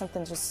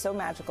something just so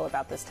magical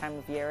about this time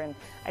of year, and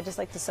I just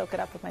like to soak it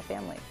up with my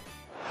family.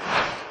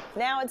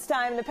 Now it's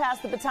time to pass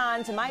the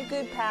baton to my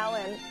good pal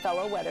and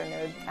fellow weather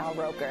nerd, Al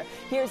Roker.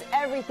 Here's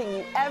everything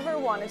you ever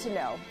wanted to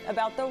know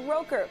about the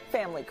Roker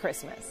family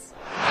Christmas.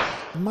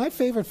 My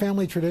favorite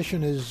family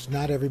tradition is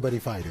not everybody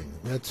fighting.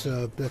 That's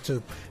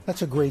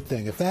a great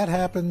thing. If that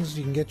happens,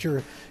 you can get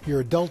your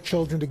adult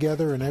children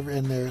together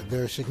and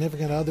their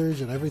significant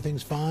others, and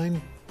everything's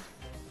fine.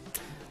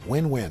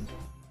 Win-win.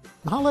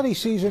 The holiday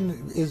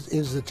season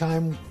is the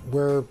time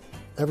where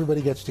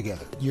everybody gets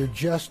together. You're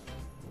just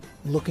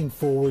looking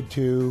forward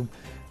to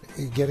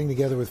getting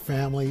together with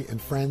family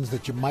and friends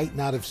that you might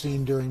not have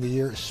seen during the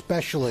year,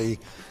 especially,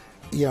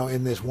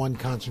 in this one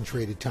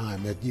concentrated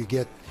time that you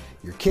get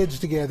your kids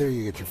together,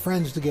 you get your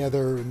friends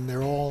together, and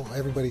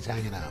everybody's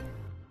hanging out.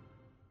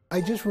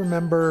 I just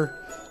remember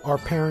our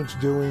parents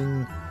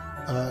doing,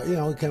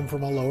 we came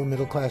from a lower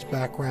middle class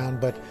background,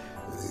 but,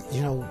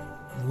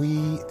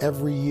 we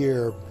every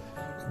year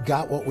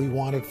got what we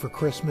wanted for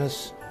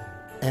Christmas,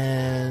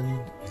 and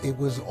it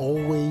was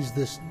always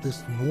this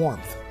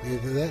warmth.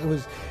 That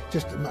was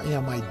just,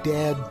 my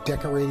dad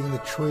decorating the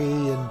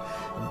tree and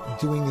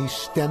doing these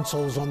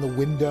stencils on the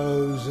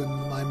windows, and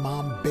my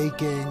mom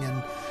baking,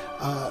 and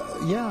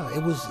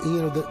it was,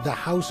 the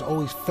house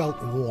always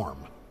felt warm.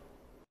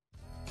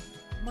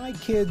 My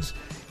kids,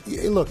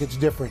 look, it's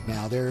different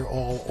now. They're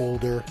all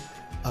older.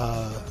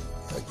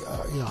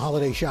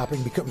 Holiday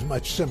shopping becomes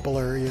much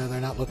simpler. They're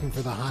not looking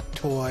for the hot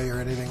toy or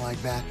anything like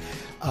that.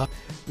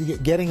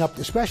 Getting up,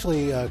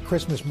 especially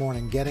Christmas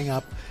morning, getting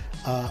up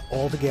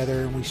all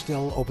together, and we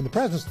still open the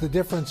presents. The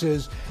difference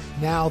is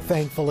now,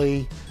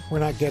 thankfully, we're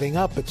not getting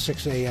up at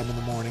 6 a.m. in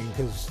the morning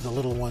because the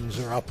little ones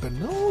are up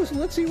and,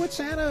 let's see what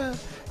Santa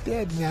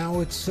did. Now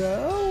it's,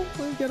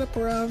 we get up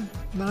around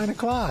 9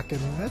 o'clock,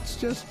 and that's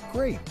just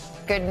great.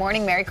 Good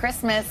morning. Merry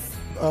Christmas.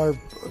 Our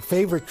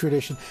favorite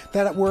tradition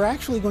that we're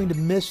actually going to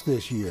miss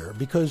this year,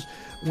 because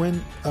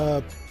when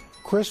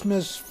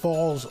Christmas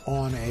falls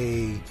on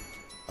a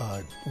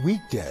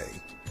weekday,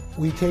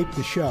 we tape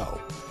the show,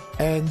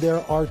 and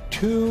there are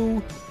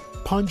 2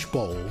 punch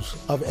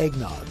bowls of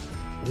eggnog,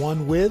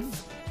 one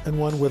with and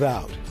one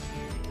without,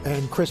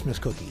 and Christmas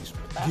cookies.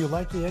 Do you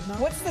like the eggnog?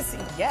 What's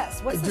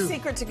the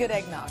secret to good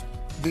eggnog?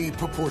 The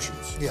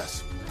proportions.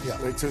 Yes. Yeah.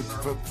 Like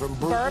from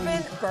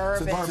bourbon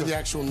to the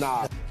actual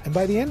knob. And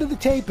by the end of the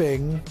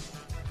taping,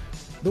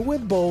 the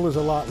with bowl is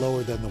a lot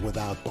lower than the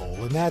without bowl,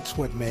 and that's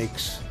what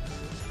makes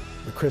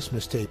the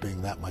Christmas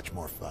taping that much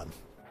more fun.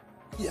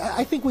 Yeah,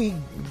 I think we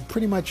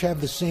pretty much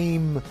have the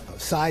same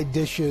side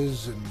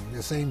dishes and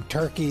the same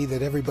turkey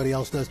that everybody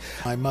else does.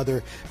 My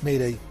mother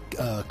made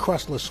a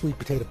crustless sweet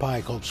potato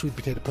pie called sweet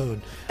potato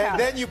poon. And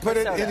then you put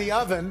it in the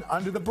oven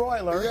under the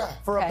broiler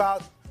for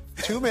about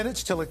 2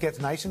 minutes till it gets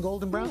nice and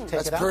golden brown.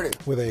 Take it out. Pretty.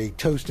 With a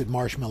toasted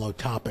marshmallow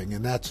topping,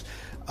 and that's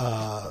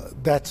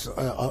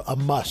a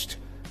must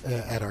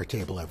at our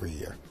table every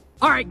year.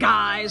 All right,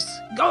 guys,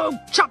 go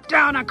chop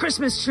down a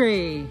Christmas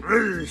tree.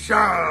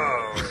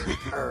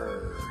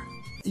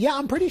 Yeah,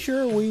 I'm pretty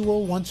sure we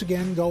will once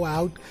again go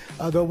out.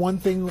 The one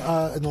thing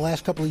in the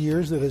last couple of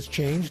years that has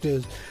changed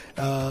is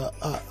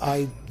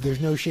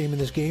there's no shame in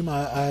this game.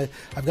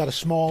 I've got a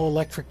small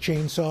electric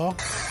chainsaw.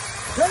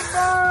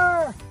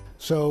 Timber!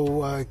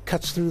 So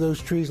cuts through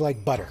those trees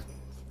like butter.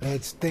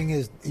 Its thing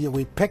is,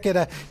 we pick it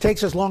up. It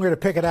takes us longer to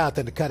pick it out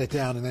than to cut it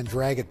down and then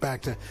drag it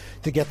back to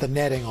get the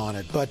netting on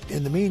it. But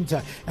in the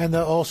meantime, and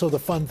also the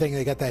fun thing,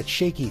 they got that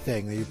shaky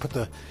thing. You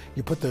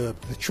put the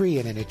tree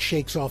in, and it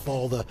shakes off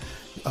all the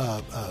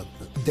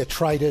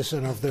detritus,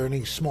 and if there are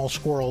any small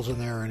squirrels in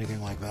there or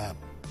anything like that.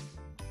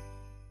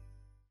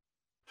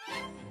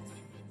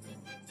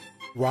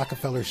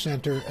 Rockefeller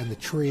Center and the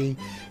tree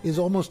is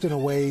almost in a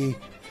way,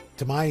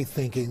 to my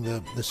thinking,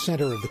 the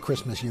center of the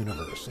Christmas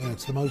universe, and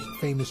it's the most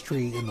famous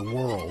tree in the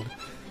world,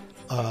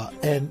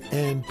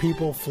 and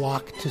people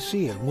flock to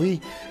see it. We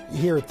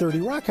here at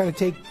 30 Rock kind of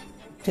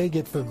take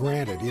it for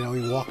granted.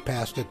 We walk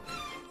past it,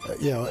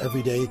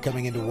 every day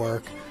coming into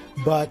work,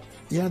 but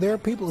there are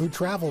people who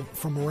travel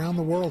from around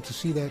the world to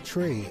see that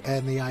tree,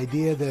 and the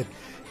idea that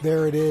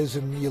there it is,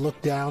 and you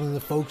look down and the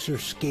folks are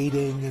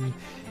skating, and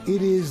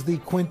it is the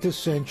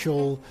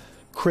quintessential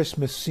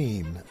Christmas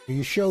scene.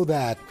 You show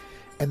that,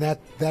 and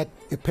that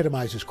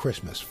epitomizes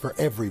Christmas for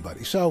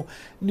everybody. So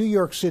New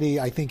York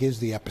City, I think, is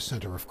the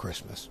epicenter of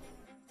Christmas.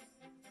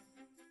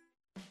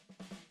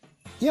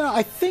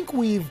 I think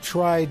we've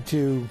tried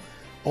to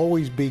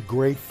always be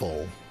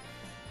grateful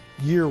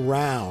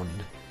year-round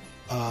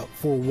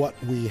for what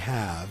we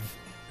have.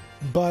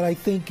 But I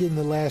think in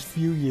the last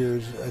few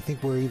years, I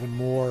think we're even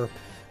more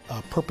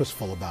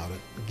purposeful about it,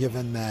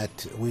 given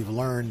that we've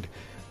learned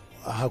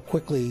how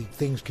quickly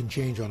things can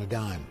change on a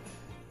dime.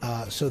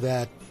 So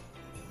that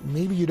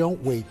maybe you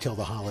don't wait till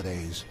the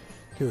holidays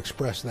to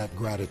express that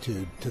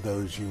gratitude to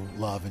those you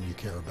love and you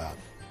care about.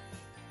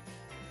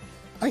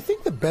 I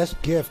think the best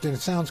gift, and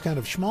it sounds kind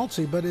of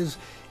schmaltzy, but is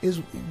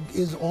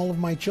all of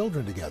my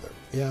children together.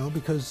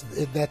 Because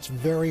that's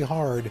very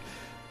hard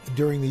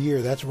during the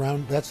year. That's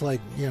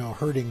like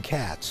herding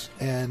cats,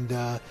 and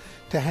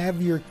to have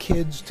your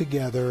kids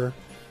together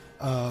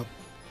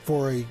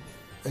for a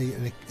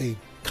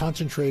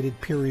concentrated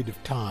period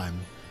of time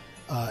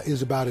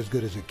is about as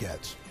good as it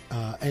gets.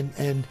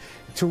 And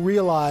to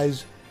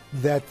realize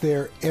that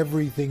they're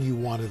everything you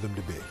wanted them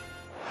to be.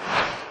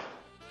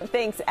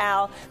 Thanks,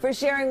 Al, for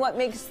sharing what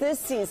makes this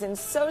season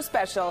so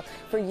special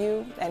for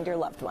you and your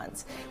loved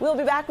ones. We'll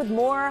be back with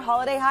more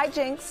holiday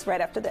hijinks right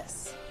after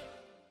this.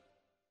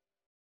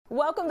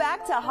 Welcome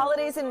back to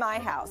Holidays in My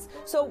House.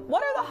 So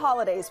what are the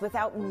holidays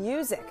without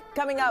music?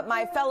 Coming up,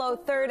 my fellow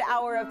third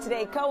hour of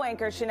Today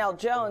co-anchor Chanel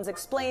Jones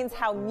explains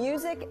how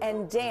music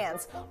and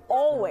dance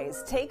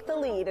always take the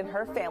lead in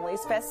her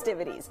family's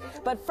festivities.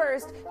 But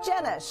first,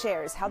 Jenna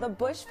shares how the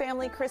Bush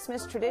family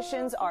Christmas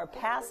traditions are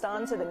passed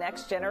on to the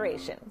next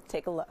generation.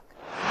 Take a look.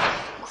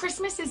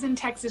 Christmases in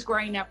Texas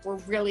growing up were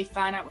really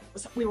fun.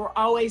 We were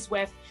always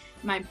with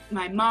my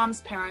mom's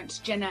parents,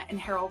 Jenna and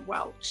Harold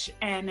Welch,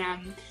 and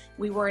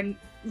we were in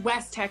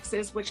West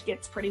Texas, which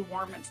gets pretty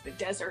warm. It's the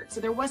desert,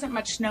 so there wasn't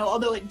much snow,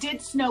 although it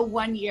did snow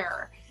one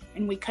year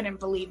and we couldn't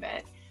believe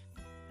it.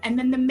 And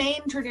then the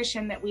main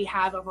tradition that we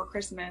have over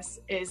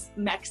Christmas is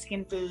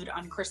Mexican food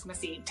on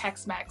Christmas Eve,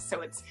 Tex-Mex. So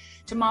it's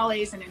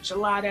tamales and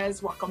enchiladas,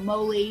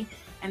 guacamole.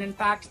 And in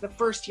fact, the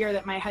first year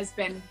that my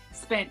husband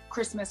spent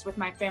Christmas with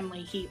my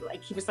family, he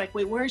was like,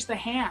 wait, where's the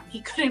ham?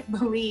 He couldn't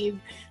believe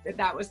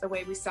that was the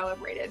way we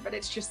celebrated. But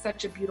it's just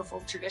such a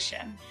beautiful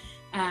tradition.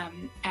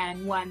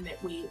 And one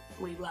that we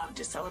love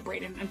to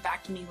celebrate. And in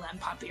fact, Mila and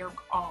Poppy are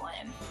all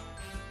in.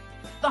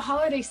 The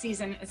holiday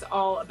season is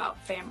all about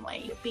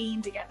family,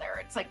 being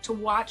together. It's like to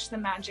watch the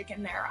magic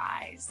in their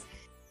eyes.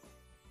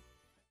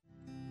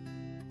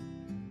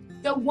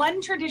 The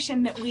one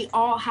tradition that we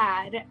all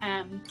had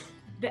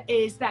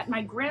is that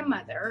my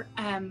grandmother,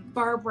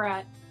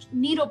 Barbara,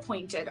 needle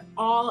pointed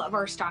all of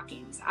our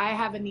stockings. I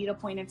have a needle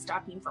pointed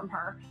stocking from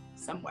her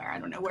somewhere. I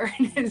don't know where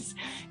it is.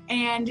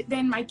 And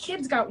then my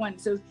kids got one.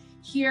 So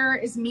here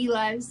is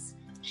Mila's.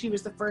 She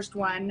was the first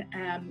one,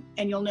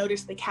 and you'll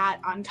notice the cat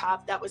on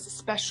top. That was a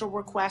special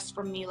request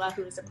from Mila,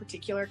 who is a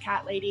particular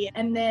cat lady.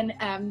 And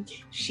then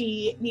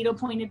she needle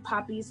pointed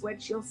Poppy's,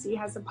 which you'll see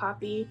has a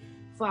poppy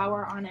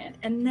flower on it.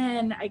 And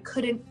then I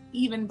couldn't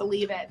even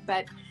believe it,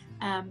 but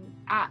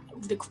at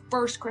the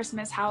first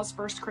Christmas,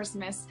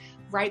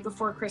 right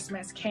before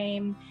Christmas,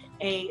 came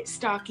a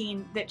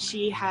stocking that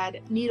she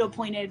had needle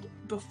pointed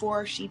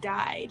before she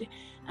died.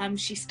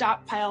 She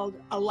stockpiled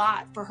a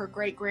lot for her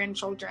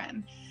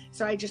great-grandchildren.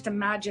 So I just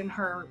imagine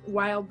her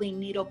wildly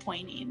needle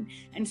pointing.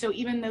 And so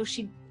even though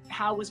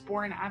Hal was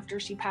born after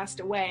she passed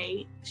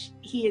away,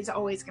 he is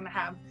always going to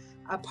have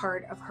a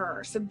part of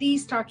her. So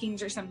these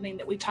stockings are something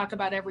that we talk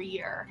about every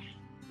year.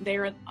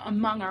 They're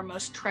among our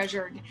most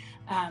treasured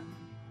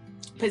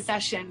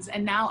possessions.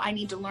 And now I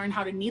need to learn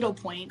how to needle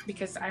point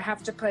because I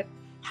have to put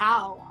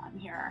Hal on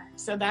here.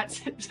 So that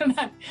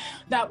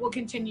will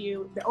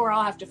continue, or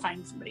I'll have to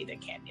find somebody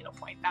that can needle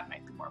point. That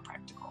might be more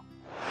practical.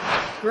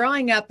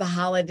 Growing up, the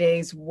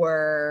holidays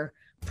were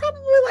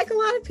probably like a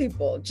lot of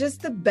people,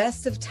 just the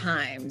best of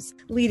times.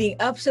 Leading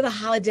up to the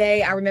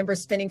holiday, I remember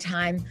spending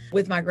time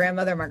with my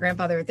grandmother and my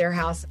grandfather at their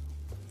house.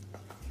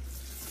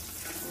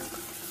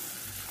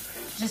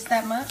 Just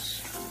that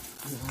much?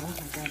 No, I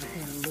gotta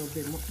add a little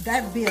bit more.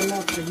 That'd be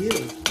enough for you.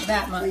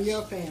 That much. For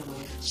your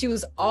family. She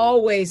was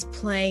always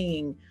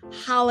playing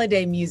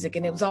holiday music,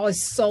 and it was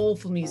always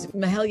soulful music.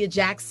 Mahalia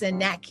Jackson,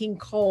 Nat King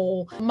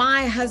Cole.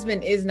 My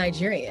husband is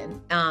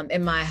Nigerian,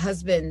 and my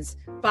husband's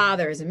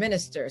father is a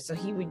minister, so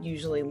he would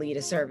usually lead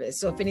a service.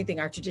 So if anything,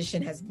 our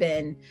tradition has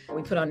been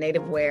we put on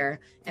native wear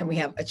and we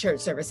have a church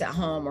service at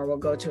home, or we'll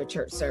go to a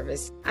church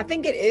service. I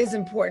think it is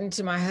important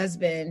to my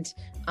husband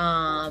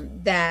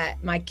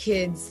that my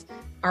kids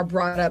are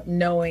brought up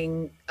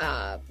knowing,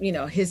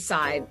 his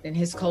side and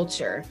his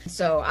culture.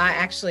 So I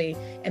actually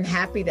am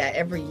happy that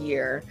every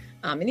year,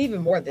 and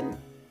even more than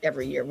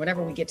every year,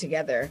 whenever we get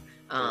together,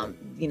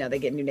 they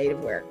get new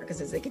native wear,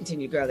 because as they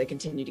continue to grow, they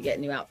continue to get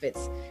new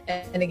outfits.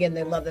 And again,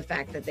 they love the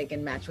fact that they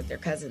can match with their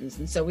cousins.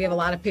 And so we have a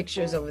lot of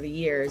pictures over the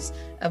years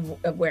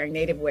of wearing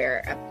native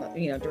wear,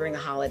 during the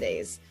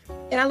holidays.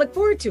 And I look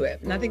forward to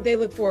it. And I think they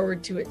look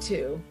forward to it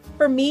too.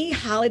 For me,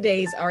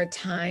 holidays are a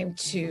time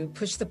to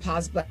push the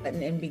pause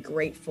button and be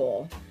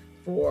grateful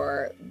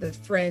for the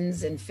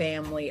friends and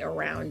family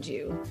around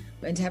you,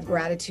 and to have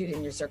gratitude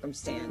in your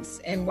circumstance.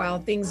 And while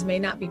things may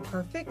not be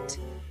perfect,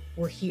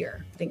 we're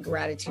here. I think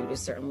gratitude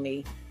is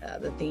certainly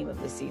the theme of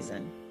the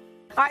season.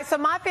 All right, so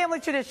my family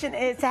tradition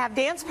is to have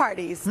dance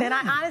parties. And I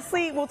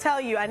honestly will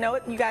tell you, I know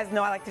you guys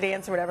know I like to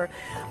dance or whatever,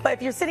 but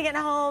if you're sitting at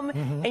home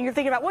and you're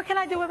thinking about what can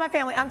I do with my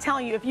family, I'm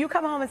telling you, if you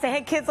come home and say,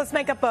 hey kids, let's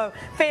make up a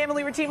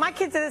family routine. My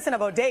kids do this in a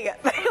bodega.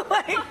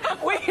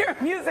 We hear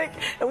music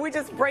and we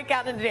just break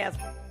out into dance.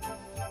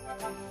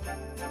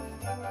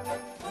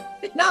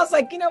 And I was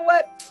like, you know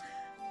what?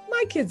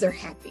 My kids are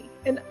happy.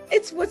 And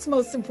it's what's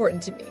most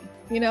important to me.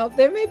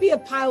 There may be a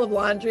pile of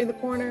laundry in the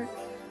corner,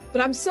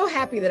 but I'm so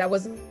happy that I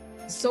wasn't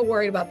so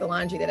worried about the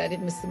laundry that I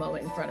didn't miss the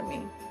moment in front of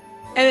me.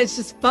 And it's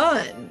just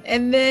fun.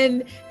 And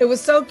then it was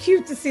so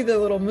cute to see the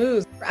little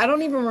moves. I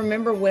don't even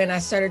remember when I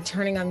started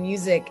turning on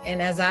music,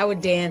 and as I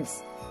would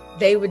dance,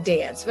 they would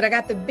dance. But I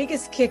got the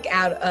biggest kick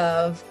out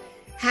of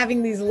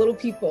having these little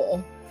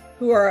people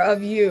who are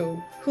of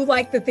you, who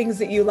like the things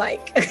that you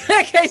like.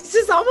 It's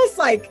just almost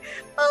like,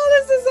 oh,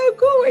 this is so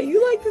cool. Wait,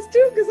 you like this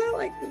too? Because I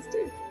like this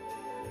too.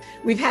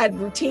 We've had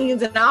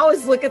routines, and I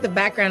always look at the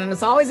background, and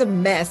it's always a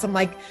mess. I'm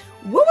like,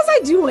 what was I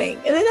doing?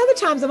 And then other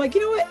times I'm like,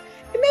 you know what?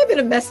 It may have been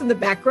a mess in the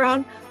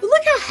background, but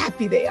look how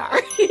happy they are.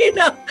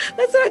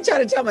 That's what I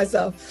try to tell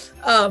myself.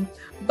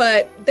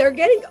 But they're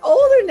getting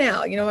older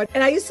now,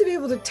 and I used to be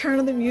able to turn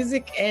on the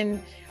music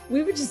and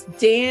we would just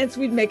dance.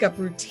 We'd make up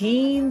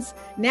routines.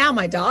 Now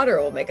my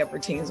daughter will make up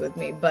routines with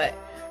me, but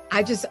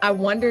I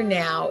wonder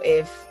now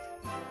if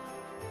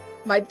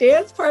my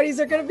dance parties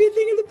are going to be a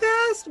thing of the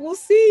past. We'll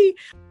see.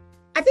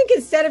 I think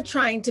instead of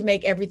trying to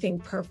make everything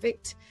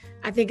perfect,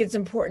 I think it's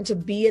important to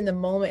be in the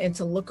moment and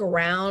to look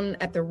around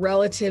at the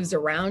relatives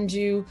around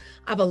you.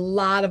 I have a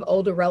lot of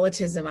older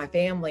relatives in my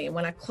family. And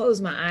when I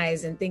close my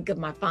eyes and think of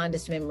my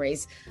fondest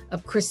memories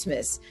of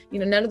Christmas,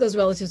 none of those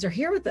relatives are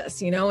here with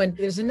us, and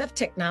there's enough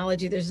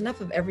technology, there's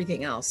enough of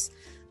everything else.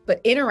 But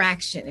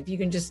interaction, if you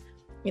can just,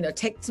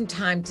 take some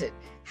time to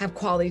have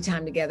quality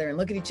time together and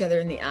look at each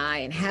other in the eye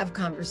and have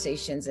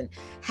conversations and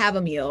have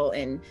a meal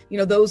and,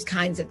 those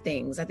kinds of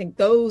things. I think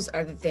those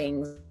are the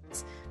things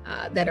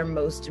that are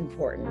most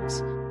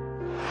important.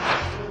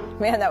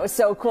 Man, that was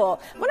so cool.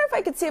 I wonder if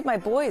I could see if my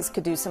boys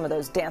could do some of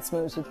those dance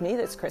moves with me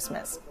this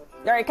Christmas.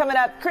 All right, coming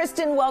up,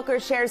 Kristen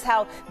Welker shares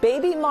how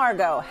baby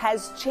Margot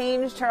has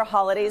changed her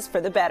holidays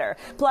for the better.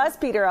 Plus,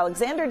 Peter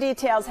Alexander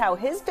details how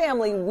his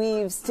family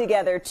weaves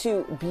together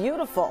two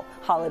beautiful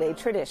holiday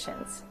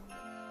traditions.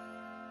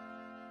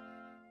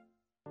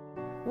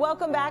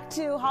 Welcome back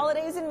to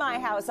Holidays in My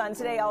House on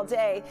Today All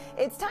Day.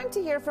 It's time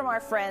to hear from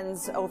our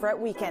friends over at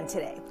Weekend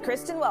Today,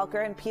 Kristen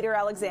Welker and Peter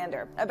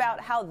Alexander, about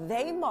how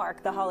they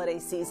mark the holiday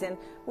season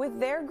with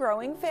their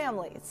growing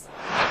families.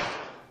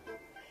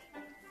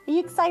 Are you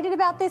excited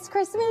about this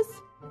Christmas?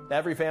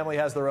 Every family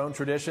has their own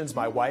traditions.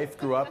 My wife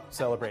grew up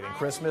celebrating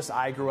Christmas.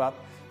 I grew up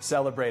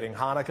celebrating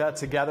Hanukkah.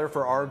 Together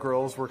for our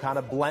girls, we're kind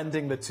of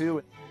blending the two.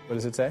 What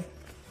does it say?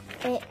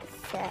 It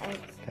says,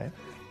 okay.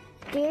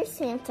 Dear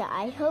Santa,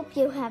 I hope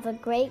you have a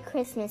great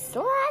Christmas /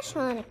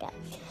 Hanukkah.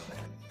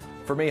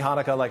 For me,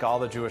 Hanukkah, like all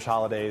the Jewish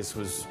holidays,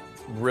 was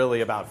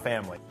really about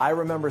family. I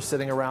remember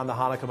sitting around the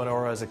Hanukkah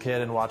menorah as a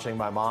kid and watching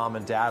my mom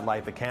and dad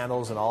light the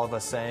candles and all of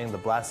us saying the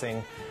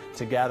blessing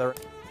together.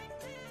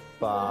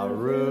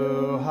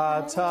 Baruch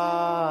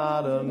atah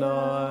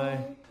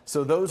Adonai.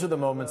 So those are the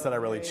moments that I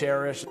really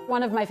cherish.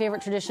 One of my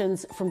favorite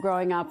traditions from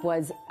growing up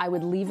was I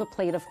would leave a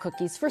plate of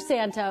cookies for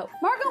Santa.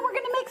 Margot, we're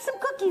going to make some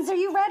cookies. Are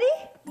you ready?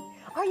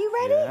 Are you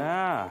ready?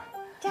 Yeah.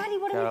 Daddy,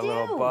 what do Got we do?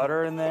 a little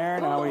butter in there.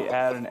 Now we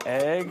add an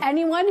egg.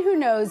 Anyone who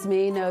knows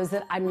me knows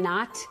that I'm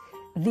not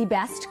the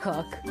best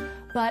cook,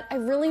 but I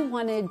really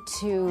wanted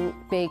to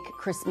bake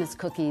Christmas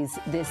cookies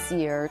this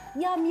year.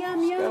 Yum,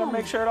 yum, yum. Gotta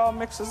make sure it all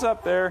mixes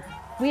up there.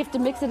 We have to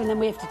mix it and then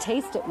we have to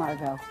taste it,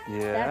 Margot.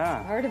 Yeah.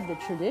 That's part of the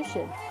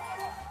tradition.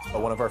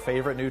 One of our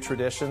favorite new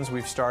traditions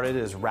we've started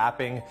is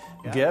wrapping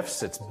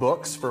gifts. It's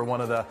books for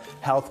one of the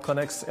health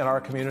clinics in our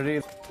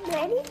community.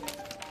 Ready?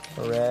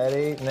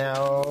 Ready?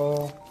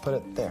 Now put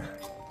it there.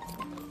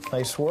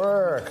 Nice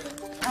work.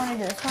 I want to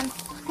do this one.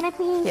 Can I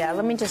please? Yeah,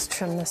 let me just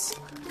trim this.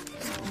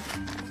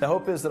 The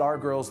hope is that our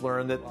girls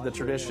learn that the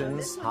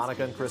traditions,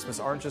 Hanukkah and Christmas,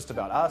 aren't just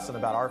about us and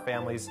about our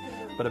families,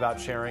 but about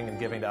sharing and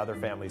giving to other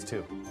families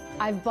too.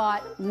 I've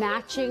bought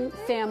matching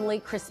family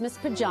Christmas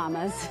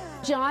pajamas.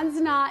 John's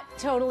not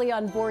totally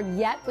on board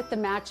yet with the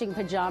matching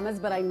pajamas,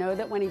 but I know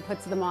that when he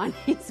puts them on,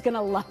 he's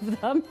gonna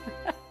love them.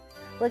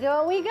 Look at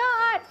what we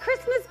got!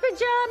 Christmas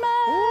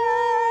pajamas!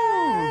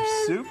 Ooh,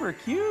 super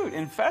cute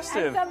and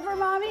festive. Except for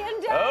Mommy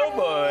and Daddy. Oh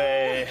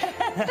boy!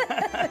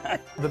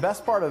 The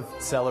best part of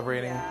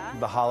celebrating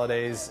the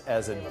holidays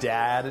as a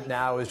dad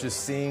now is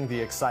just seeing the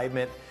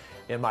excitement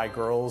in my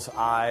girls'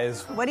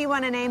 eyes. What do you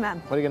want to name him?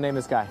 What are you gonna name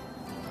this guy?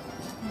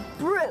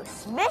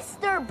 Bruce,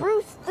 Mr.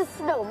 Bruce the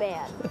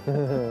Snowman.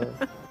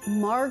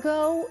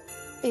 Margot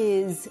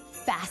is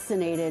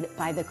fascinated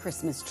by the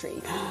Christmas tree.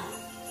 Is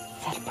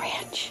that a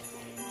branch?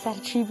 Is that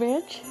a tree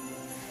branch?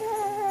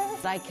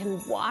 I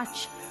can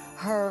watch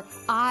her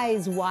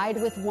eyes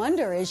wide with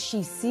wonder as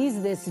she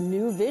sees this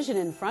new vision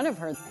in front of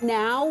her.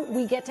 Now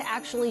we get to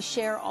actually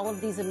share all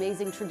of these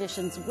amazing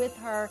traditions with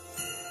her.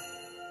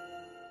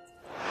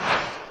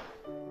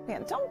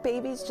 Man, don't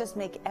babies just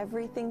make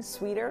everything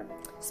sweeter?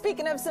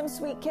 Speaking of some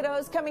sweet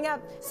kiddos, coming up,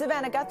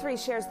 Savannah Guthrie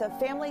shares the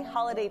family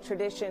holiday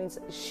traditions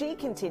she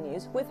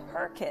continues with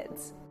her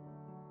kids.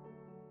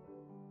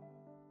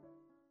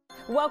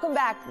 Welcome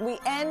back. We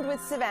end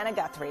with Savannah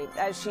Guthrie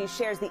as she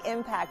shares the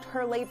impact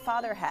her late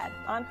father had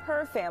on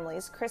her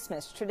family's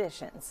Christmas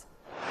traditions.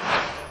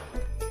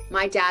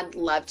 My dad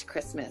loved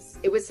Christmas.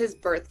 It was his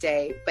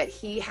birthday, but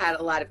he had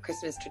a lot of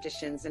Christmas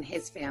traditions in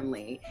his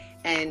family,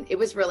 and it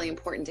was really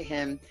important to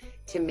him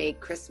to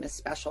make Christmas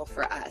special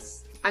for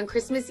us. On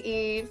Christmas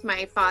Eve,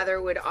 my father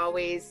would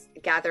always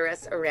gather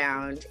us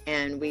around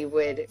and we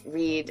would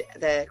read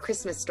the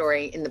Christmas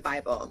story in the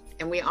Bible,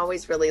 and we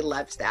always really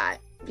loved that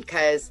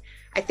because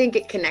I think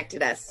it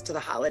connected us to the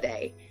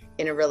holiday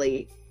in a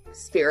really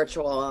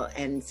spiritual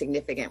and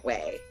significant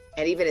way.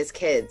 And even as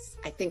kids,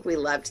 I think we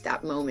loved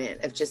that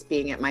moment of just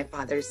being at my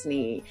father's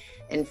knee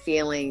and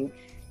feeling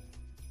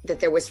that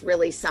there was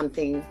really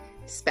something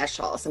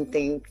special,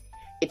 something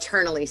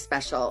eternally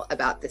special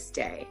about this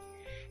day.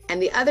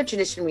 And the other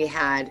tradition we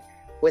had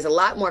was a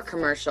lot more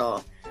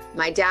commercial.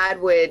 My dad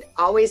would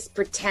always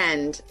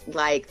pretend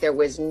like there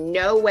was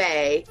no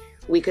way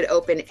we could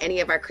open any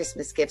of our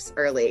Christmas gifts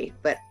early,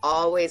 but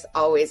always,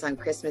 always on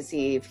Christmas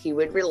Eve, he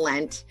would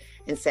relent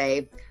and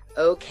say,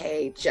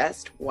 okay,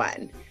 just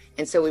one.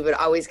 And so we would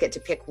always get to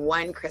pick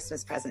one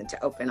Christmas present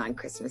to open on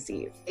Christmas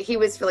Eve. He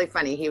was really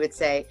funny. He would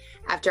say,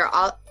 after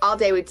all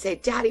day, we'd say,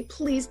 Daddy,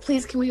 please,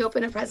 please, can we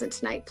open a present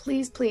tonight?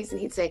 Please, please. And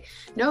he'd say,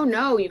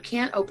 no, you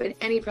can't open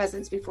any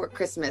presents before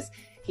Christmas.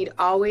 He'd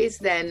always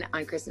then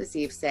on Christmas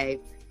Eve say,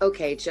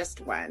 okay,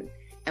 just one.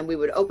 And we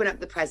would open up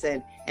the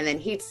present and then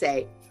he'd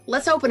say,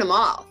 let's open them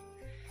all.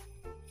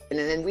 And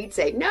then we'd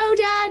say, no,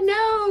 Dad,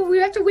 no, we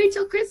have to wait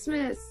till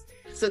Christmas.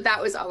 So that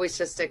was always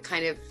just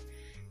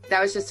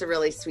a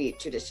really sweet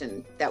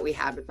tradition that we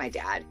had with my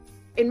dad.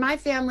 In my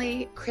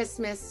family,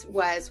 Christmas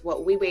was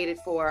what we waited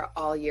for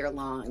all year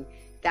long.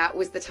 That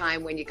was the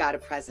time when you got a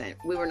present.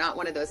 We were not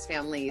one of those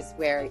families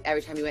where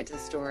every time you went to the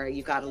store,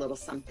 you got a little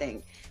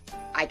something.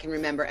 I can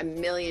remember a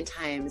million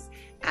times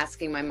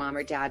asking my mom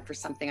or dad for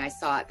something I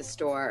saw at the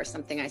store or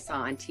something I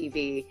saw on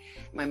TV.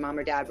 My mom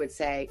or dad would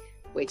say,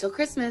 wait till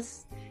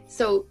Christmas.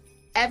 So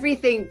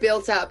everything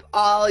built up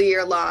all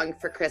year long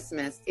for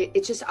Christmas.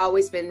 It's just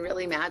always been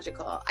really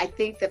magical. I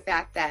think the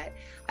fact that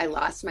I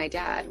lost my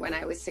dad when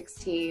I was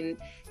 16,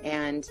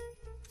 and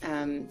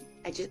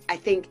I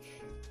think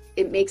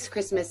it makes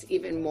Christmas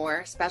even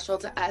more special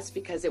to us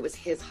because it was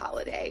his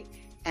holiday,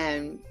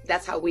 and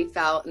that's how we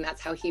felt and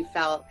that's how he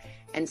felt.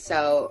 And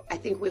so I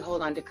think we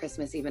hold on to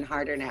Christmas even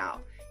harder now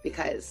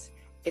because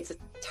it's a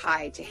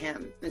tie to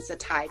him. It's a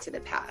tie to the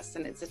past,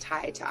 and it's a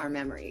tie to our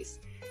memories.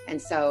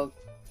 And so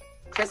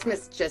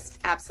Christmas just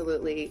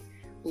absolutely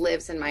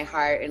lives in my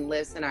heart and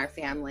lives in our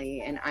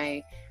family, and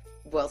I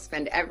will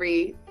spend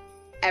every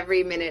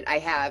minute I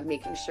have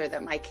making sure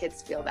that my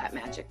kids feel that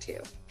magic too.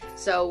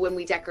 So when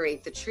we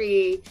decorate the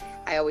tree,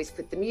 I always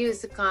put the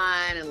music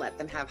on and let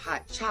them have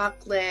hot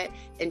chocolate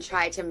and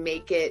try to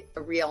make it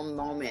a real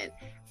moment.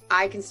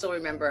 I can still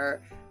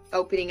remember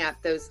opening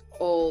up those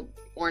old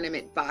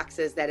ornament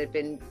boxes that had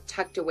been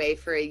tucked away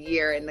for a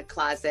year in the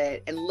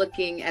closet and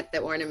looking at the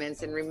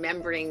ornaments and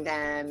remembering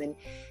them and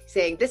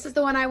saying, this is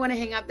the one I want to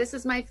hang up. This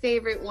is my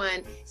favorite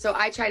one. So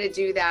I try to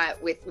do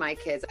that with my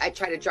kids. I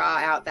try to draw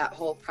out that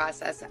whole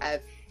process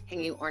of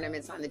hanging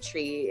ornaments on the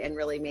tree and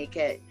really make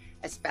it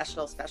a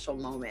special, special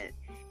moment.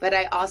 But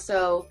I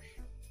also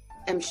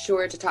am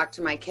sure to talk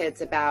to my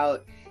kids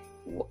about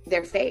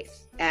their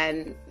faith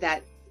and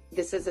that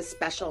this is a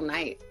special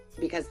night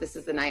because this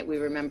is the night we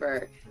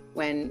remember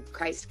when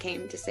Christ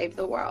came to save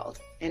the world.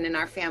 And in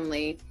our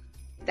family,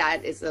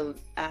 that is a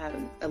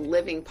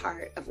living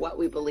part of what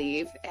we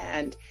believe.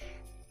 And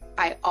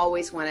I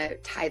always want to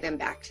tie them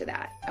back to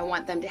that. I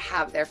want them to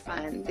have their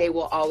fun. They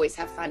will always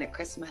have fun at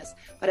Christmas.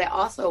 But I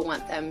also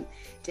want them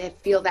to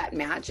feel that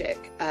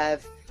magic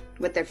of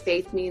what their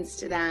faith means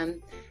to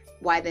them,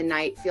 why the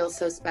night feels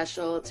so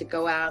special, to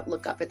go out,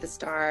 look up at the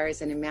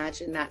stars and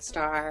imagine that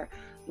star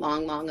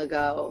long, long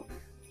ago.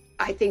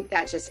 I think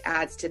that just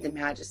adds to the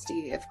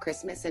majesty of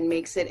Christmas and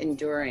makes it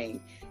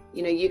enduring.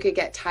 You know, you could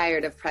get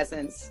tired of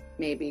presents,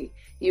 maybe.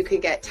 You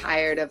could get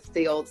tired of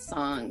the old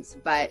songs,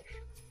 but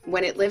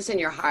when it lives in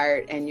your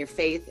heart and your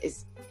faith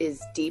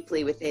is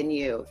deeply within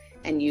you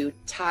and you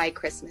tie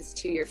Christmas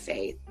to your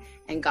faith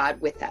and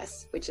God with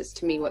us, which is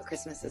to me what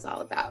Christmas is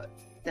all about,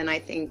 then I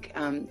think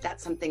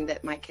that's something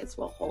that my kids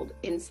will hold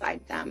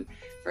inside them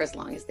for as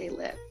long as they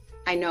live.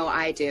 I know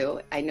I do.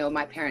 I know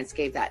my parents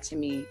gave that to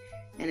me,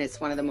 and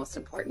it's one of the most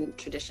important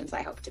traditions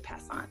I hope to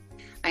pass on.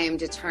 I am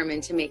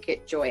determined to make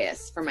it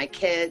joyous for my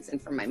kids and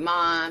for my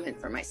mom and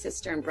for my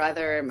sister and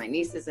brother and my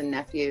nieces and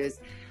nephews.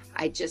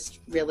 I just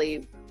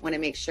really want to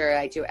make sure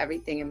I do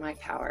everything in my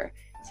power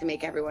to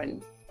make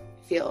everyone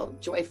feel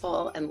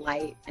joyful and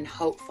light and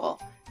hopeful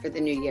for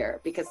the new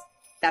year, because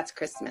that's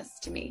Christmas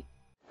to me.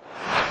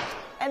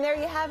 And there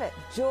you have it,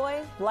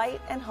 joy, light,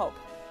 and hope.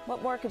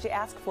 What more could you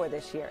ask for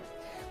this year?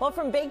 Well,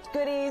 from baked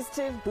goodies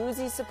to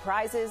boozy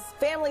surprises,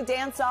 family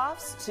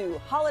dance-offs to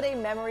holiday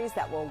memories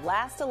that will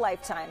last a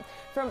lifetime,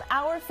 from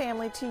our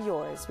family to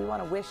yours, we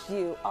want to wish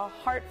you a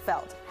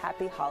heartfelt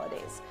happy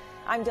holidays.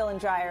 I'm Dylan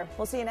Dreyer.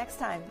 We'll see you next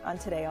time on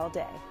Today All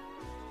Day.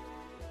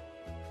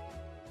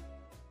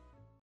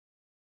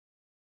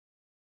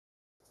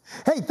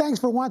 Hey, thanks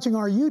for watching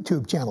our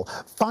YouTube channel.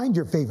 Find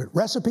your favorite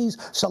recipes,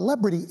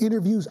 celebrity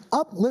interviews,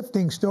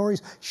 uplifting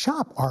stories,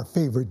 shop our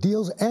favorite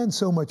deals, and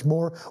so much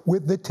more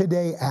with the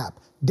Today app.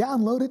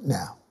 Download it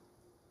now.